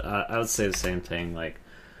it, but I would say the same thing. Like,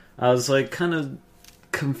 I was like kind of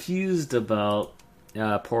confused about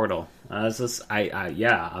Portal. I was just I'm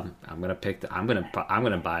gonna pick I'm gonna buy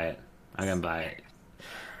it. I'm gonna buy it.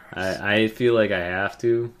 I feel like I have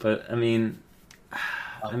to, but I mean,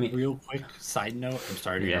 real quick side note. I'm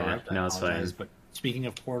sorry to interrupt. No, it's fine. But speaking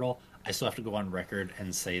of Portal, I still have to go on record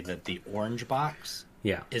and say that the orange box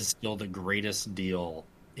is still the greatest deal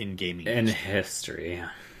in gaming in history.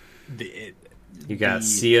 You got the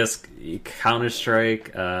CS,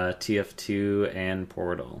 Counter-Strike, TF2, and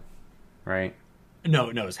Portal, right? No,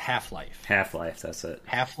 it's Half-Life. Half-Life, that's it.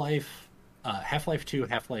 Half-Life 2,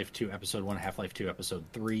 Half-Life 2 Episode 1, Half-Life 2 Episode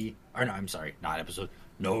 3. Or no, I'm sorry, not Episode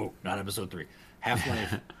 3.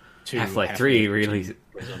 Half-Life 2. Half-Life 3, really?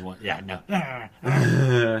 Episode 1. Yeah,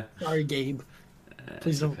 no. Sorry, Gabe.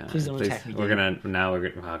 Please don't attack me,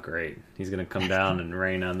 Gabe. Oh, great. He's gonna come down and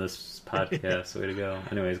rain on this podcast. Way to go.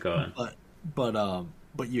 Anyways, go on.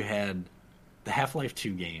 But you had the Half-Life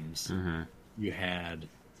 2 games. Mm-hmm. You had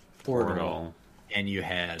Portal. And you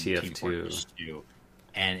had TF2.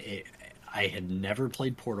 And I had never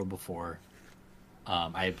played Portal before.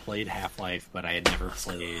 I had played Half-Life, but I had never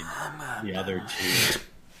played the other two.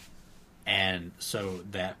 And so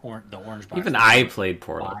the orange box. Even I played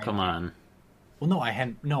Portal. Come on. Well, no, I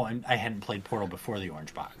hadn't. No, I hadn't played Portal before the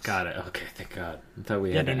orange box. Got it. Okay, thank God. I thought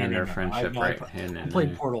we had to end our friendship right. I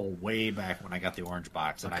played Portal way back when I got the orange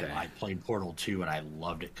box, and I played Portal 2, and I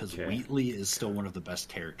loved it because Wheatley is still one of the best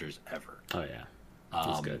characters ever. Oh yeah.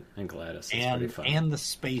 He's good. And Gladys is pretty fun. And the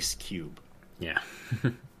space cube. Yeah.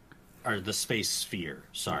 Or the space sphere,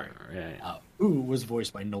 sorry. Yeah. Who was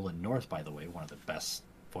voiced by Nolan North, by the way, one of the best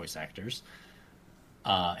voice actors.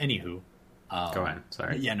 Anywho. Go on,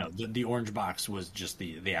 sorry. Yeah, no, the orange box was just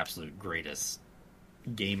the absolute greatest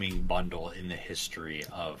gaming bundle in the history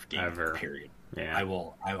of gaming, ever. Period. Yeah. I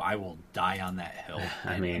will die on that hill.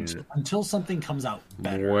 I mean, until something comes out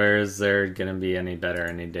better. Where is there gonna be any better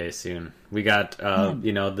any day soon? We got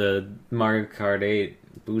the Mario Kart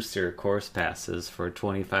 8 booster course passes for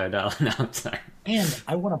 $25. No, I'm sorry. And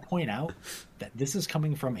I want to point out that this is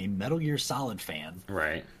coming from a Metal Gear Solid fan.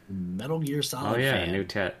 Right. Metal Gear Solid fan. Oh yeah, new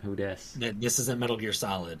tat. Who dis? That this isn't Metal Gear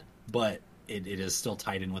Solid, but it is still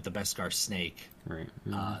tied in with the Beskar Snake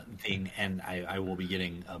thing, and I will be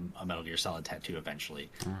getting a Metal Gear Solid tattoo eventually.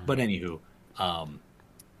 But anywho,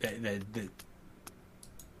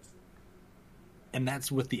 and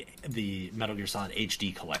that's with the Metal Gear Solid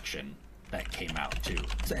HD collection that came out too.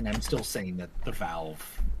 And I'm still saying that the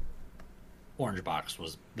Valve orange box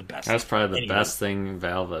was the best. That's probably the best thing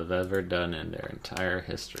Valve have ever done in their entire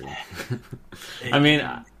history. I mean,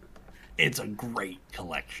 it's a great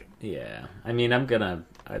collection. Yeah, I mean, I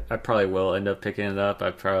probably will end up picking it up.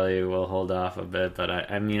 I probably will hold off a bit, but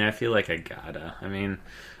I mean, I feel like I gotta. I mean,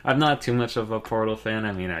 I'm not too much of a Portal fan.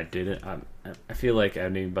 I mean, I didn't. I feel like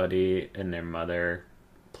anybody and their mother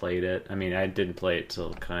played it. I mean, I didn't play it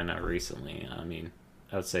till kind of recently. I mean,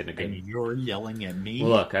 I would say in a good. And you're yelling at me.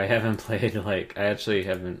 Look, I haven't played I actually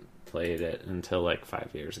haven't played it until 5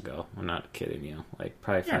 years ago. I'm not kidding you.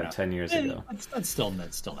 Probably 10 years ago. That's still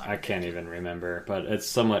not. I can't even remember, but it's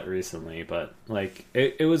somewhat recently. But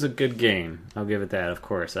it was a good game. I'll give it that. Of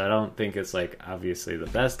course, I don't think it's obviously the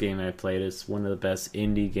best game I played. It's one of the best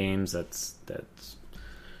indie games that's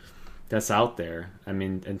out there. I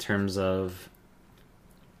mean, in terms of.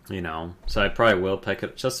 So I probably will pick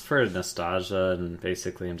it just for nostalgia, and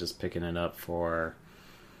basically I'm just picking it up for.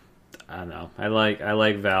 I don't know. I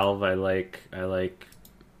like Valve. I like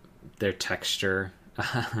their texture,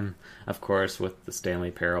 of course, with the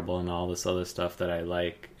Stanley Parable and all this other stuff that I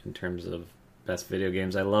like in terms of best video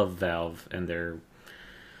games. I love Valve and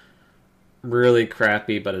really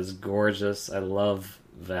crappy, but it's gorgeous. I love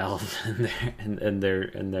Valve and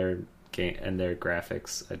their game and their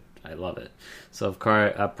graphics. I love it. So of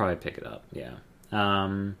course I'll probably pick it up. Yeah.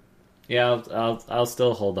 Yeah. I'll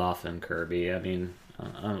still hold off on Kirby. I mean,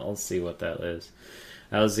 I'll see what that is.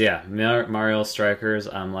 Mario Strikers.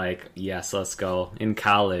 I'm like, yes, let's go. In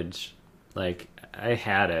college, like I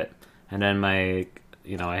had it, and then I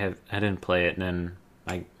didn't play it, and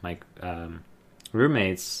then my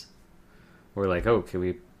roommates were like, oh, can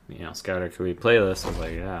we, Scouter, can we play this? I was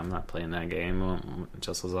like, yeah, I'm not playing that game.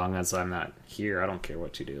 Just as long as I'm not here, I don't care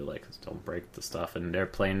what you do. Like, don't break the stuff. And they're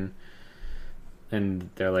playing, and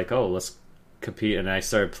they're like, oh, let's compete. And I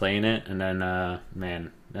started playing it, and then,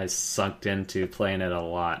 man, I sunk into playing it a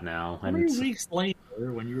lot now. How many weeks later,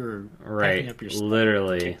 when you were right, up your stuff,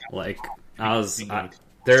 literally, like,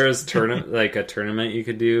 there is like a tournament you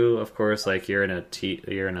could do. Of course, like you're in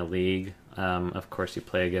a league. Of course, you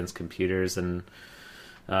play against computers, and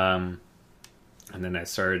then I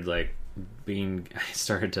started I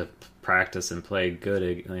started to practice and play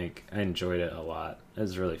good. Like I enjoyed it a lot. It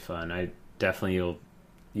was really fun. I definitely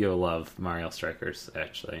you'll love Mario Strikers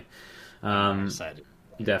actually. I'm excited.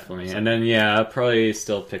 Definitely, and then I'll probably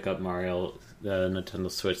still pick up Mario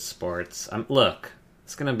Nintendo Switch Sports. Look,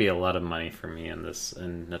 it's gonna be a lot of money for me in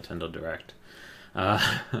Nintendo Direct.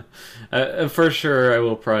 For sure, I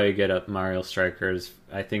will probably get up Mario Strikers.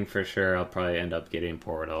 I think for sure I'll probably end up getting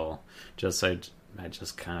Portal. I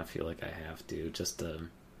just kind of feel like I have to, just to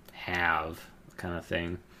have kind of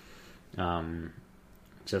thing.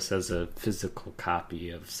 Just as a physical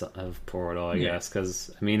copy of Portal, I guess.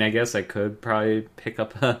 Because I guess I could probably pick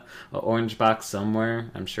up a orange box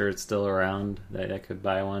somewhere. I'm sure it's still around that I could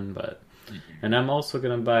buy one, but. And I'm also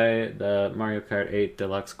going to buy the Mario Kart 8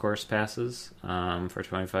 Deluxe Course Passes for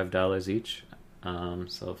 $25 each.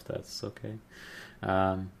 So if that's okay.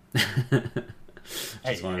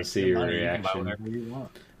 Just want to see your reaction. You can buy whatever you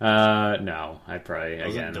want. No, I probably,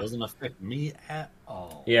 doesn't affect me at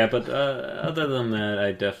all. Yeah, but other than that,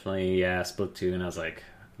 I definitely, Splatoon. I was like,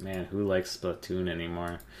 man, who likes Splatoon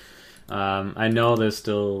anymore? I know there's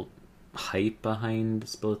still hype behind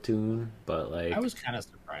Splatoon, but like... I was kind of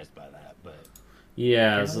surprised by that, but...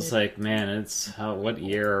 Yeah, it's just like, man, what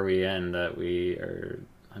year are we in that we are...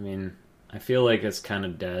 I feel like it's kind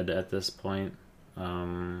of dead at this point.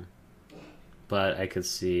 But I could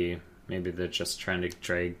see maybe they're just trying to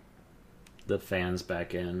drag the fans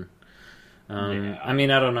back in. I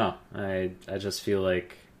don't know. I just feel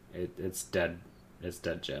like it's dead. It's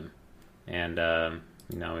dead, Jim. And,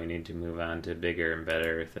 we need to move on to bigger and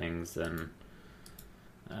better things than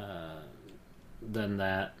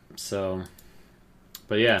that. So,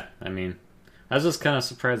 but yeah, I was just kind of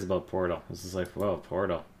surprised about Portal. This is like, whoa,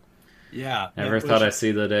 Portal. Yeah. Never thought I'd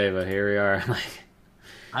see the day, but here we are.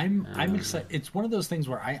 I'm excited. It's one of those things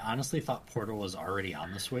where I honestly thought Portal was already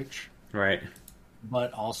on the Switch. Right.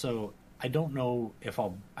 But also, I don't know if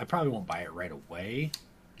I probably won't buy it right away.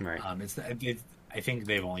 Right. I think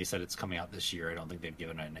they've only said it's coming out this year. I don't think they've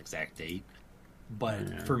given an exact date.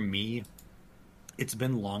 But for me, it's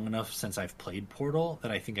been long enough since I've played Portal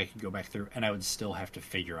that I think I could go back through, and I would still have to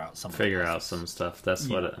figure out some stuff. That's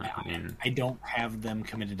what I mean. I don't have them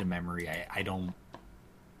committed to memory. I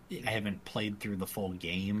haven't played through the full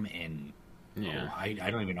game, and I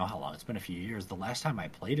don't even know how long. It's been a few years. The last time I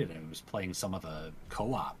played it, I was playing some of the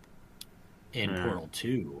co-op in Portal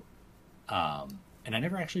 2. And I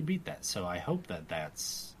never actually beat that, so I hope that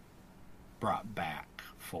that's brought back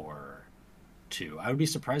for 2. I would be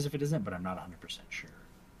surprised if it isn't, but I'm not 100% sure.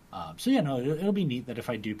 It'll be neat that if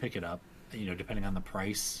I do pick it up, depending on the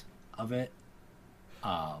price of it,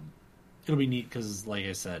 it'll be neat because, like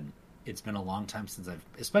I said, it's been a long time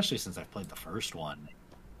especially since I've played the first one,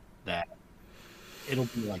 that it'll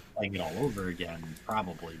be like playing it all over again,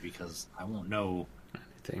 probably, because I won't know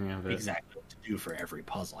exactly what to do for every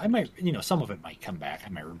puzzle. I might, some of it might come back. I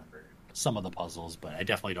might remember some of the puzzles, but I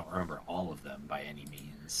definitely don't remember all of them by any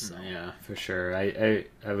means. So. Yeah, for sure. I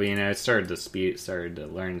started to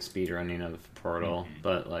learn speedrunning of Portal,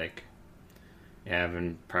 but I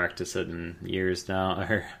haven't practiced it in years now,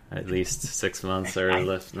 or at least 6 months, or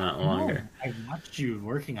if not longer. I've watched you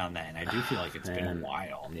working on that, and I do feel like it's been a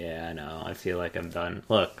while. Yeah, I know. I feel like I'm done.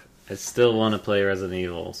 Look, I still want to play Resident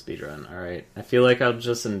Evil speedrun, alright? I feel like I'll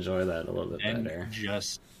just enjoy that a little bit better.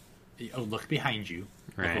 Look behind you.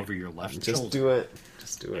 Right. Look over your left shoulder.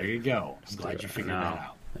 Just do it. There you go. I'm glad you figured that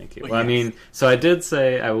out. Thank you. Well, yes. So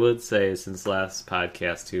I would say, since last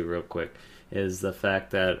podcast too, real quick, is the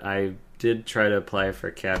fact that I did try to apply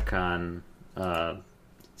for Capcom,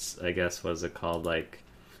 I guess, what is it called,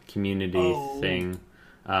 community thing.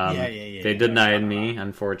 Yeah. They denied me,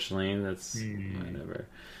 unfortunately. That's whatever.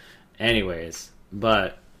 Anyways,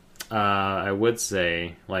 but I would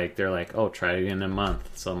say, like, they're like, oh, try it in a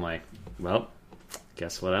month. So I'm like, well,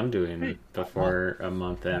 guess what I'm doing before a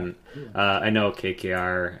month. And I know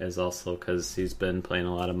KKR is also, because he's been playing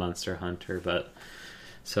a lot of Monster Hunter, but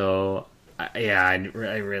so I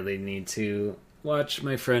really need to watch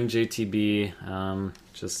my friend JTB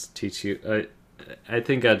just teach you. I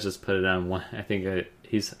think I'll just put it on one. I think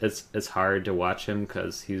it's hard to watch him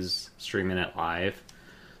because he's streaming it live.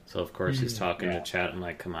 So of course he's talking to chat. I'm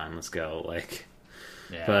like, come on, let's go. Like,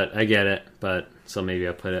 but I get it. But so maybe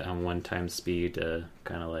I'll put it on 1 time speed to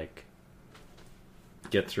kind of like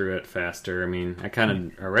get through it faster. I mean, I kind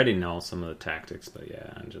of already know some of the tactics, but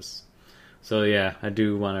yeah, I'm just. So yeah, I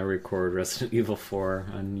do want to record Resident Evil 4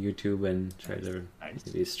 on YouTube and try to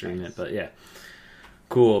maybe stream it. But yeah,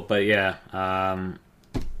 cool. But yeah,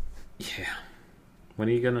 yeah. When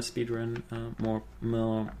are you gonna speedrun more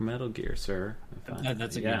Metal Gear, sir?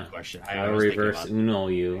 That's a good question. I'll reverse Uno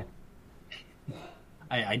you.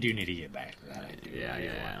 I do need to get back to that.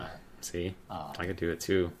 Yeah. See, I could do it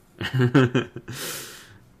too.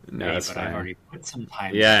 No, hey, that's but fine. I've already put some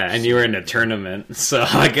time. Yeah, and you were in a tournament, so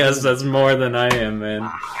I guess that's more than I am,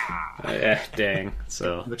 man. Yeah, dang.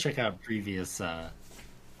 So go check out previous. Wow,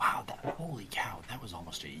 holy cow! That was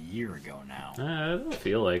almost a year ago now. I don't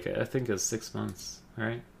feel like it. I think it's 6 months,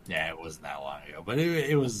 right? Yeah, it wasn't that long ago, but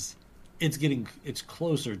it was. It's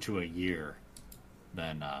closer to a year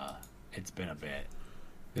than it's been a bit.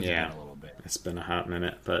 It's been a little bit. It's been a hot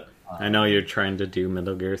minute, but I know you're trying to do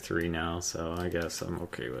Metal Gear 3 now, so I guess I'm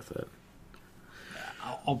okay with it.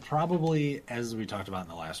 I'll probably, as we talked about in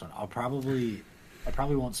the last one, I probably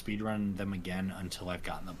won't speedrun them again until I've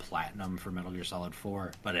gotten the platinum for Metal Gear Solid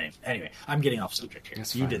 4. But anyway, I'm getting off subject here.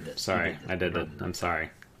 That's you fine. did this. Sorry, I did it. I'm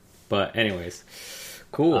sorry. But anyways,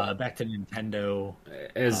 cool. Back to Nintendo.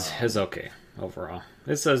 Is okay overall.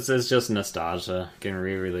 It's just nostalgia getting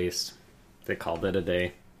re-released. They called it a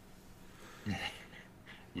day.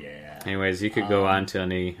 Yeah. Anyways, you could go on to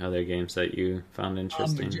any other games that you found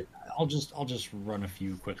interesting. I'll just run a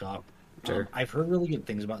few quick up. Sure. I've heard really good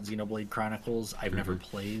things about Xenoblade Chronicles. I've never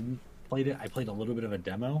played it. I played a little bit of a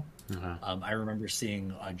demo. I remember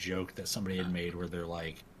seeing a joke that somebody had made where they're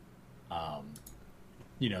like,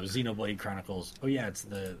 Xenoblade Chronicles. Oh yeah, it's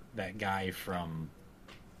that guy from,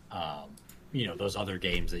 those other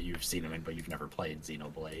games that you've seen him in, but you've never played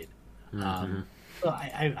Xenoblade. So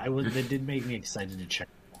that did make me excited to check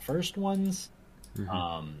the first ones.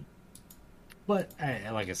 But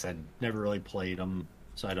like I said, never really played them,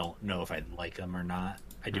 so I don't know if I'd like them or not.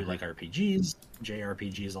 I do like RPGs,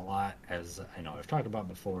 JRPGs a lot, as I know I've talked about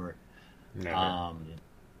before. Never.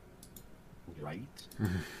 Right.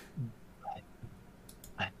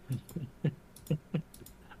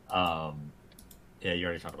 Yeah, you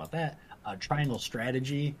already talked about that. Triangle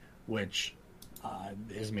Strategy, which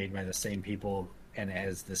is made by the same people and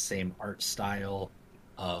has the same art style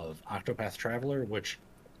of Octopath Traveler, which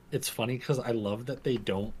it's funny because I love that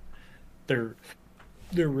they're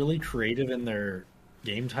really creative in their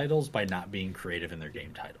game titles by not being creative in their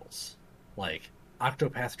game titles. Like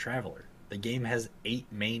Octopath Traveler, the game has 8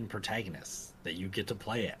 main protagonists that you get to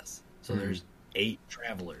play as. So there's 8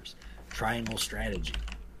 travelers. Triangle Strategy,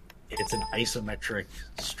 it's an isometric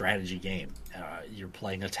strategy game. You're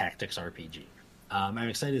playing a tactics RPG. I'm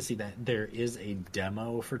excited to see that there is a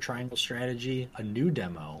demo for Triangle Strategy, a new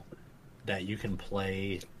demo that you can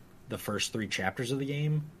play the first 3 chapters of the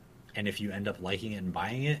game, and if you end up liking it and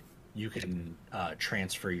buying it, you can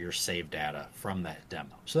transfer your save data from that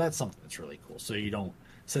demo. So that's something that's really cool. So you don't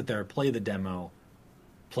sit there, play the demo,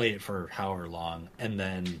 play it for however long, and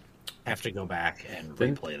then have to go back and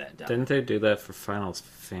replay that demo. Didn't they do that for Final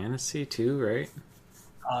Fantasy too, right?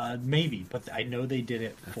 Maybe, but I know they did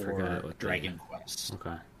it for Dragon Quest.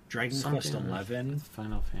 Okay. Dragon Quest 11.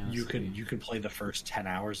 Final Fantasy. You could play the first 10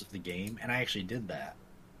 hours of the game, and I actually did that.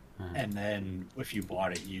 And then if you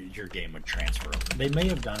bought it, your game would transfer over. They may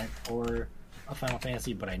have done it for a Final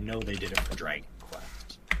Fantasy, but I know they did it for Dragon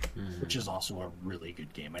Quest, which is also a really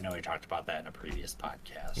good game. I know I talked about that in a previous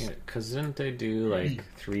podcast. Yeah, because didn't they do like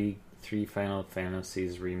three Final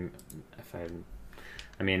Fantasies?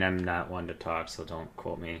 I mean, I'm not one to talk, so don't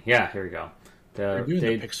quote me. Yeah, here we go. They're doing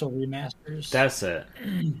the Pixel remasters. That's it.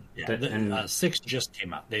 Yeah, 6 just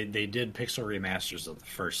came out. They did Pixel remasters of the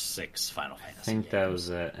first 6 Final Fantasy I think games. that was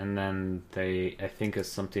it. And then I think it's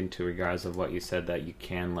something to regards of what you said, that you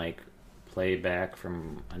can like play back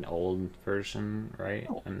from an old version, right?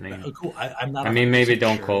 Oh, and cool. I'm not. I mean, maybe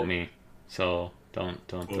don't sure. quote me. So don't.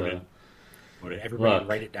 Everybody Look,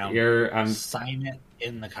 write it down. I'm Sign it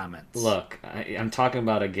in the comments. Look, I'm talking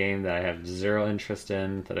about a game that I have zero interest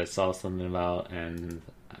in, that I saw something about, and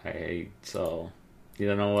so, you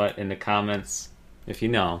don't know what? In the comments, if you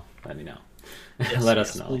know, let me know. Yes, Let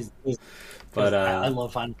us yes, know. please. But I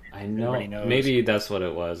love Final I Fantasy. Everybody know, knows. maybe that's what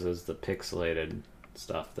it was, is the pixelated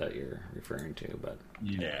stuff that you're referring to, but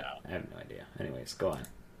Yeah. I have no idea. Anyways, go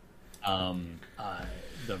on.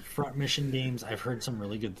 The front mission games, I've heard some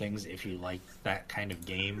really good things. If you like that kind of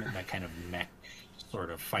game, that kind of mech sort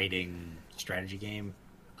of fighting strategy game,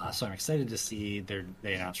 so I'm excited to see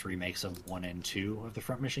they announced remakes of 1 and 2 of the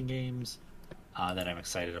front mission games. That I'm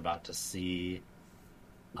excited about to see.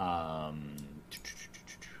 Um,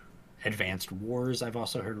 Advanced Wars, I've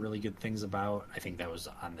also heard really good things about. I think that was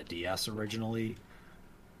on the DS originally,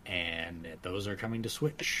 and those are coming to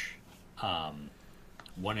Switch. Um,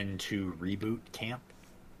 1 and 2 Reboot Camp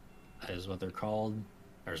is what they're called,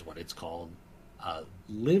 or is what it's called.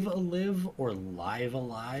 Live Alive or Live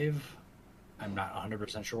Alive. I'm not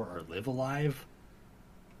 100% sure, or Live Alive.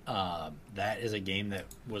 That is a game that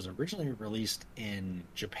was originally released in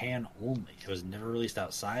Japan only. It was never released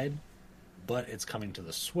outside, but it's coming to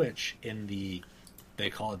the Switch in they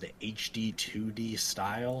call it the HD 2D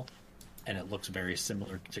style, and it looks very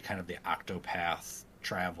similar to kind of the Octopath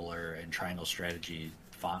Traveler and Triangle Strategy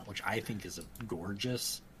font, which I think is a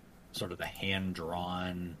gorgeous, sort of the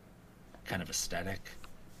hand-drawn kind of aesthetic.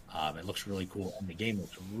 It looks really cool, and the game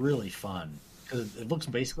looks really fun because it looks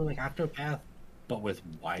basically like Octopath, but with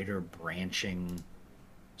wider branching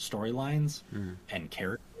storylines and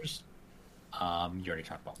characters. You already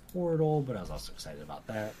talked about Portal, but I was also excited about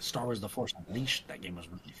that. Star Wars: The Force Unleashed, that game was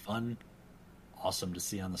really fun. Awesome to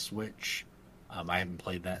see on the Switch. I haven't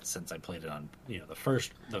played that since I played it on,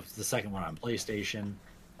 the second one on PlayStation.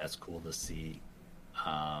 That's cool to see.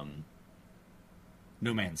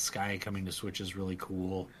 No Man's Sky coming to Switch is really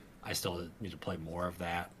cool. I still need to play more of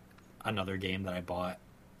that. Another game that I bought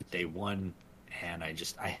day one, and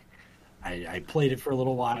I played it for a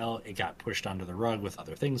little while. It got pushed under the rug with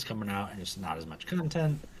other things coming out, and just not as much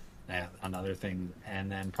content. Another thing, and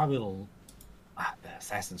then probably the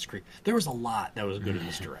Assassin's Creed. There was a lot that was good in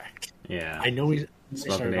this direct. Yeah, I know we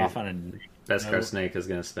started off on a Beskar Snake is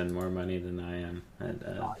going to spend more money than I am. And,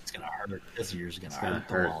 it's going to hurt. This year's going to hurt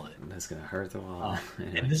the wallet. It's going to hurt the wallet.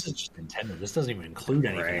 And this is just Nintendo. This doesn't even include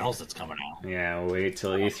anything else that's coming out. Yeah, wait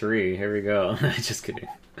till E3. Here we go. Just kidding.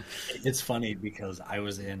 It's funny because I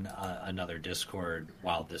was in another Discord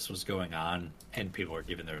while this was going on, and people were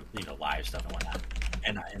giving their live stuff and whatnot.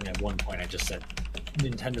 And at one point, I just said,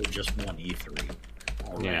 "Nintendo just won E3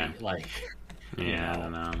 already." Yeah, I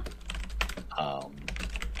don't know.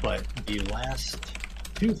 But the last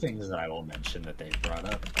two things that I will mention that they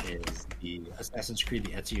brought up is the Assassin's Creed,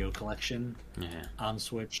 the Ezio Collection on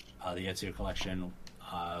Switch. The Ezio Collection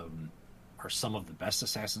are some of the best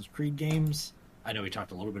Assassin's Creed games. I know we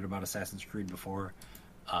talked a little bit about Assassin's Creed before,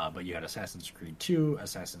 but you had Assassin's Creed 2,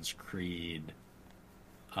 Assassin's Creed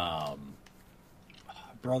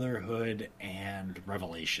Brotherhood, and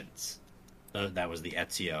Revelations. That was the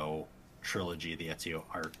Ezio trilogy, the Ezio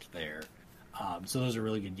arc there. So those are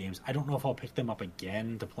really good games. I don't know if I'll pick them up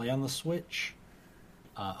again to play on the Switch.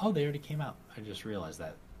 They already came out. I just realized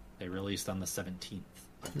that. They released on the 17th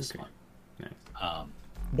of this month. Nice.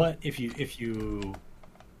 But if you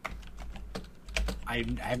I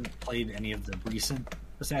haven't played any of the recent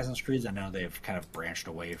Assassin's Creeds. I know they've kind of branched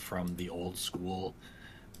away from the old school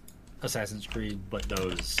Assassin's Creed, but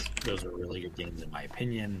those are really good games in my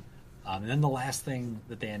opinion. And then the last thing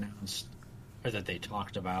that they announced, or that they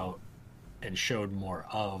talked about and showed more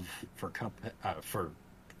of for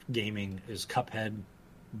gaming, is Cuphead,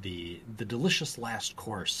 the Delicious Last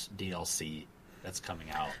Course DLC that's coming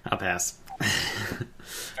out. I'll pass.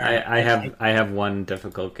 I have one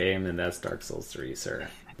difficult game, and that's Dark Souls 3, sir.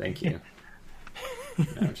 Thank you. No,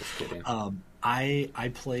 I'm just kidding.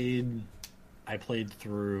 I played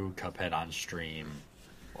through Cuphead on stream,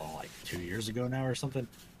 like 2 years ago now or something.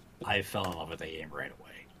 I fell in love with that game right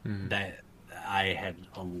away. That I had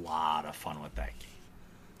a lot of fun with that game.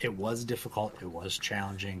 It was difficult, it was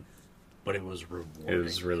challenging, but it was rewarding. It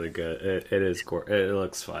was really good. It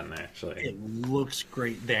looks fun, actually. It looks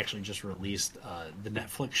great. They actually just released the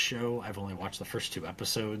Netflix show. I've only watched the first 2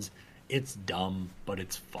 episodes. It's dumb, but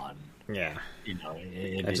it's fun. Yeah.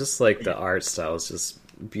 I just like the art style. It's just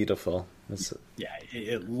beautiful.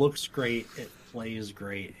 It looks great. It plays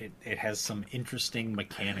great. It has some interesting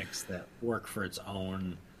mechanics that work for its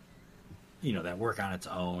own, that work on its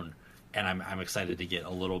own. And I'm excited to get a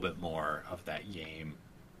little bit more of that game.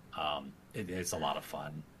 It's a lot of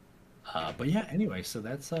fun. But yeah, anyway, so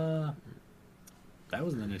that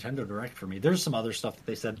was the Nintendo Direct for me. There's some other stuff that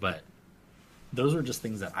they said, but those were just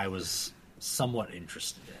things that I was somewhat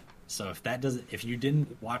interested in. So if you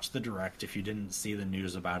didn't watch the direct, if you didn't see the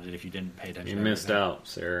news about it, if you didn't pay attention, You missed out,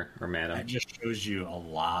 sir or madam. that just shows you a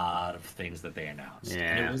lot of things that they announced.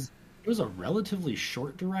 Yeah. And it was a relatively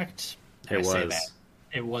short direct. It was. Say that.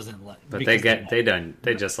 It wasn't like, but they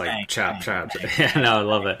just like bang, chop. bang, Yeah, no, I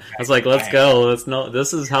love it. I was like, let's go. Let's know.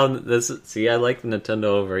 This is how see. I like Nintendo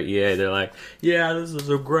over EA. They're like, yeah, this is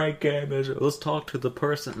a great game. Let's talk to the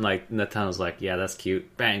person. Like Nintendo's like, yeah, that's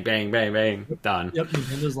cute. Bang, bang, bang, bang. Done. Yep.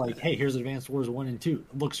 Nintendo's like, hey, here's Advanced Wars 1 and 2.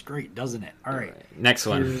 It looks great, doesn't it? All right. Next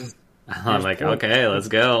one. I'm like, okay, let's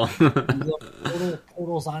go.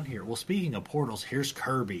 Portals on here. Well, speaking of portals, here's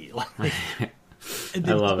Kirby. Like,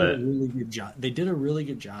 I love it. Really good job. They did a really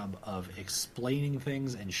good job of explaining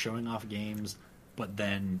things and showing off games, but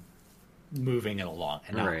then moving it along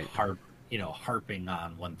and not harping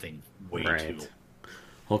on one thing way too.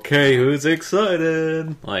 Okay, who's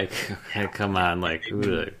excited? Like, come on, like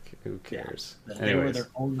who cares? Yeah, they were their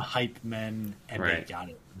own hype men, and they got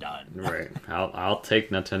it done. Right. I'll take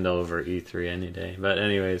Nintendo over E3 any day. But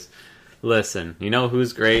anyways. Listen, you know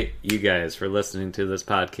who's great? You guys for listening to this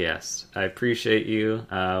podcast. I appreciate you.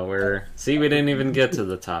 We didn't even get to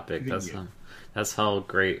the topic. That's how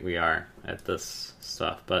great we are at this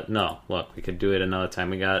stuff. But no, look, we could do it another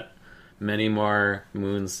time. We got many more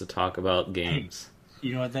moons to talk about games.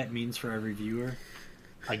 You know what that means for every viewer?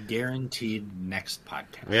 A guaranteed next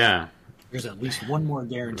podcast. Yeah. There's at least one more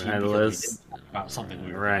guaranteed because we didn't talk about something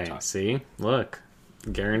we were going to talk about. See? Look.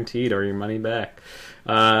 Guaranteed or your money back.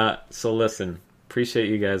 So listen, appreciate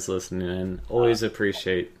you guys listening and always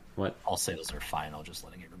appreciate what all sales are final, just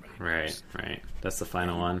letting everybody know. Right. That's the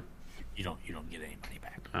final one. You don't get any money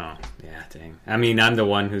back. Oh, yeah, dang. I mean, I'm the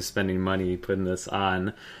one who's spending money putting this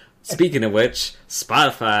on. Speaking of which,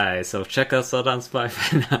 Spotify. So check us out on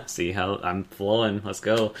Spotify now. See how I'm flowing. Let's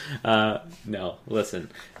go. No, listen.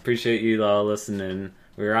 Appreciate you all listening.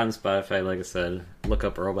 We're on Spotify, like I said. Look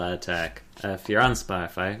up Robot Attack. If you're on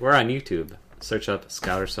Spotify, we're on YouTube. Search up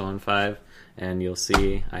Scouter007, and you'll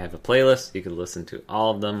see I have a playlist. You can listen to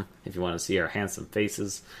all of them. If you want to see our handsome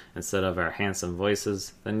faces instead of our handsome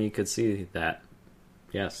voices, then you could see that.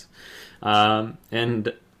 Yes.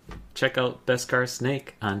 And check out Beskar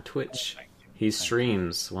Snake on Twitch. He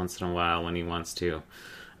streams once in a while when he wants to.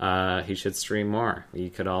 He should stream more. You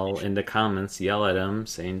could all, in the comments, yell at him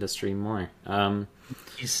saying to stream more.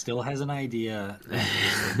 He still has an idea.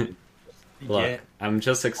 Look, I'm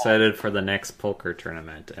just excited for the next poker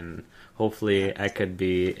tournament, and hopefully I could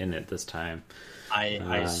be in it this time. I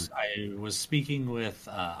was speaking with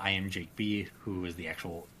I am Jake B, who was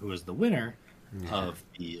the winner of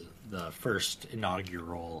the first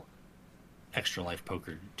inaugural Extra Life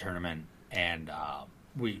Poker tournament, and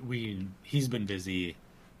he's been busy,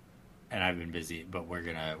 and I've been busy, but we're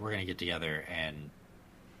gonna get together and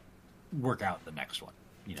work out the next one.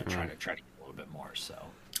 Try to get a little bit more. So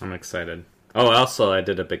I'm excited. Oh, also I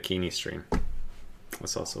did a bikini stream.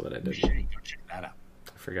 That's also what I did. Go check that out.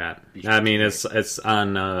 I forgot. I mean, it's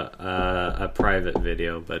on a private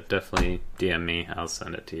video, but definitely DM me. I'll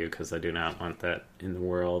send it to you because I do not want that in the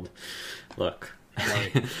world. Look,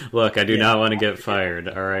 look, I do not want to get fired.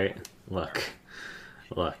 All right, look.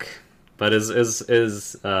 But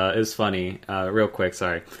is funny. Real quick,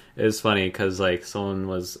 sorry. It's funny because like someone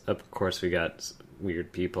was. Of course, we got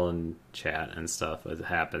weird people in chat and stuff. It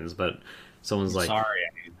happens, but someone's like, sorry,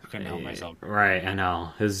 I couldn't help myself. Right, I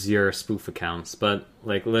know. It's your spoof accounts, but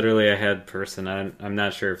like literally, I had person. I'm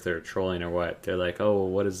not sure if they're trolling or what. They're like, oh,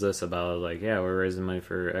 what is this about? Like, yeah, we're raising money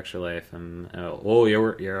for Extra Life, and oh,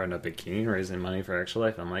 you're on a bikini raising money for Extra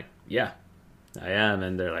Life. I'm like, yeah, I am,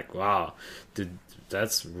 and they're like, wow, dude.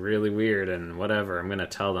 That's really weird and whatever. I'm gonna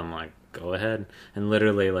tell them like go ahead. And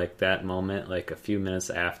literally like that moment, like a few minutes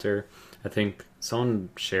after, I think someone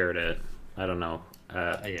shared it. I don't know.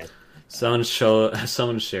 Someone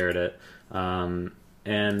shared it.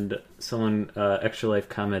 And someone Extra Life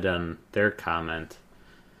commented on their comment.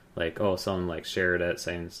 Like, oh, someone like shared it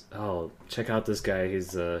saying, oh, check out this guy,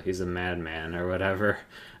 he's a madman or whatever.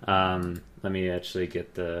 Let me actually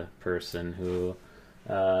get the person who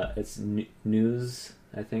it's news,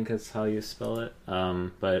 I think is how you spell it.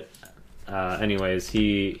 But anyways,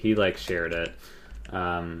 he like shared it.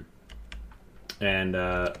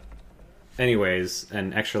 Anyways,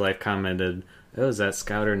 and Extra Life commented, "Oh, is that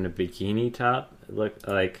Scouter in a bikini top? Look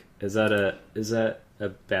like is that a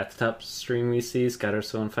bathtub stream we see?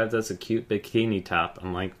 Scouter007, that's a cute bikini top."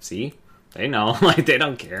 I'm like, see, they know, like they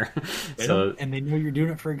don't care. And they know you're doing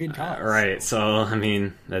it for a good cause. Right. So I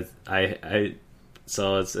mean,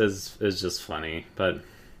 so it's just funny, but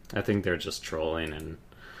I think they're just trolling, and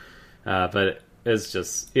but it's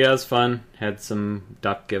just, yeah, it was fun. Had some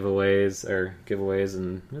duck giveaways,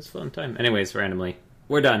 and it was a fun time. Anyways, randomly,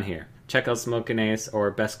 we're done here. Check out Smoking Ace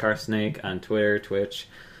or Best Car Snake on Twitter, Twitch.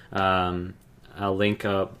 I'll link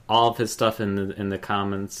up all of his stuff in the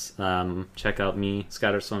comments. Check out me,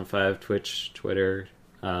 Scottish15, Twitch, Twitter,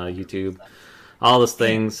 YouTube, all those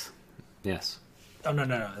things. Yes. Oh, no.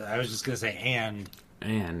 I was just going to say,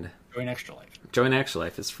 and join Extra Life. Join Extra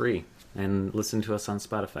Life. It's free. And listen to us on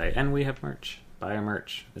Spotify. And we have merch. Buy our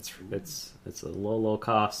merch. It's a low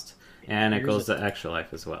cost. And it goes to Extra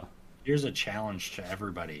Life as well. Here's a challenge to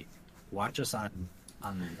everybody. Watch us on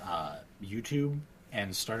YouTube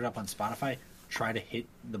and start it up on Spotify. Try to hit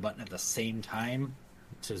the button at the same time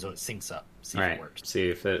so it syncs up. See if it works. See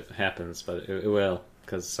if it happens, but it will,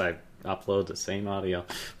 because I upload the same audio.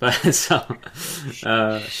 But so,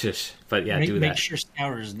 shush. But yeah, do that. Make sure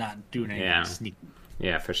Scouter's not doing anything sneaky.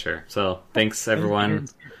 Yeah, for sure. So thanks, everyone.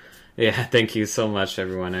 Yeah, thank you so much,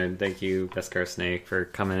 everyone, and thank you, Beskar Snake, for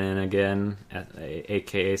coming in again,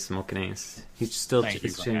 aka Smokinace. He still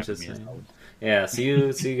changed his name. Yeah, see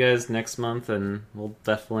you guys next month, and we'll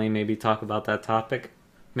definitely maybe talk about that topic,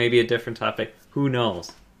 maybe a different topic. Who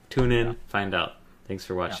knows? Tune in, find out. Thanks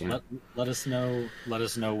for watching. Yeah, let us know. Let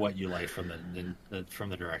us know what you like from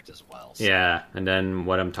the direct as well. So. Yeah, and then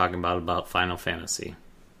what I'm talking about Final Fantasy.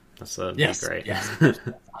 That'd be great. Yes.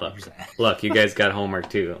 Look, you guys got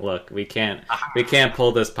homework too. Look, we can't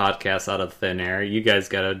pull this podcast out of thin air. You guys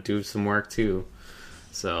got to do some work too.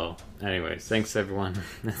 So, anyways, thanks everyone.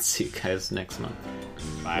 Let's see you guys next month.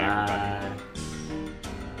 Bye. Everybody.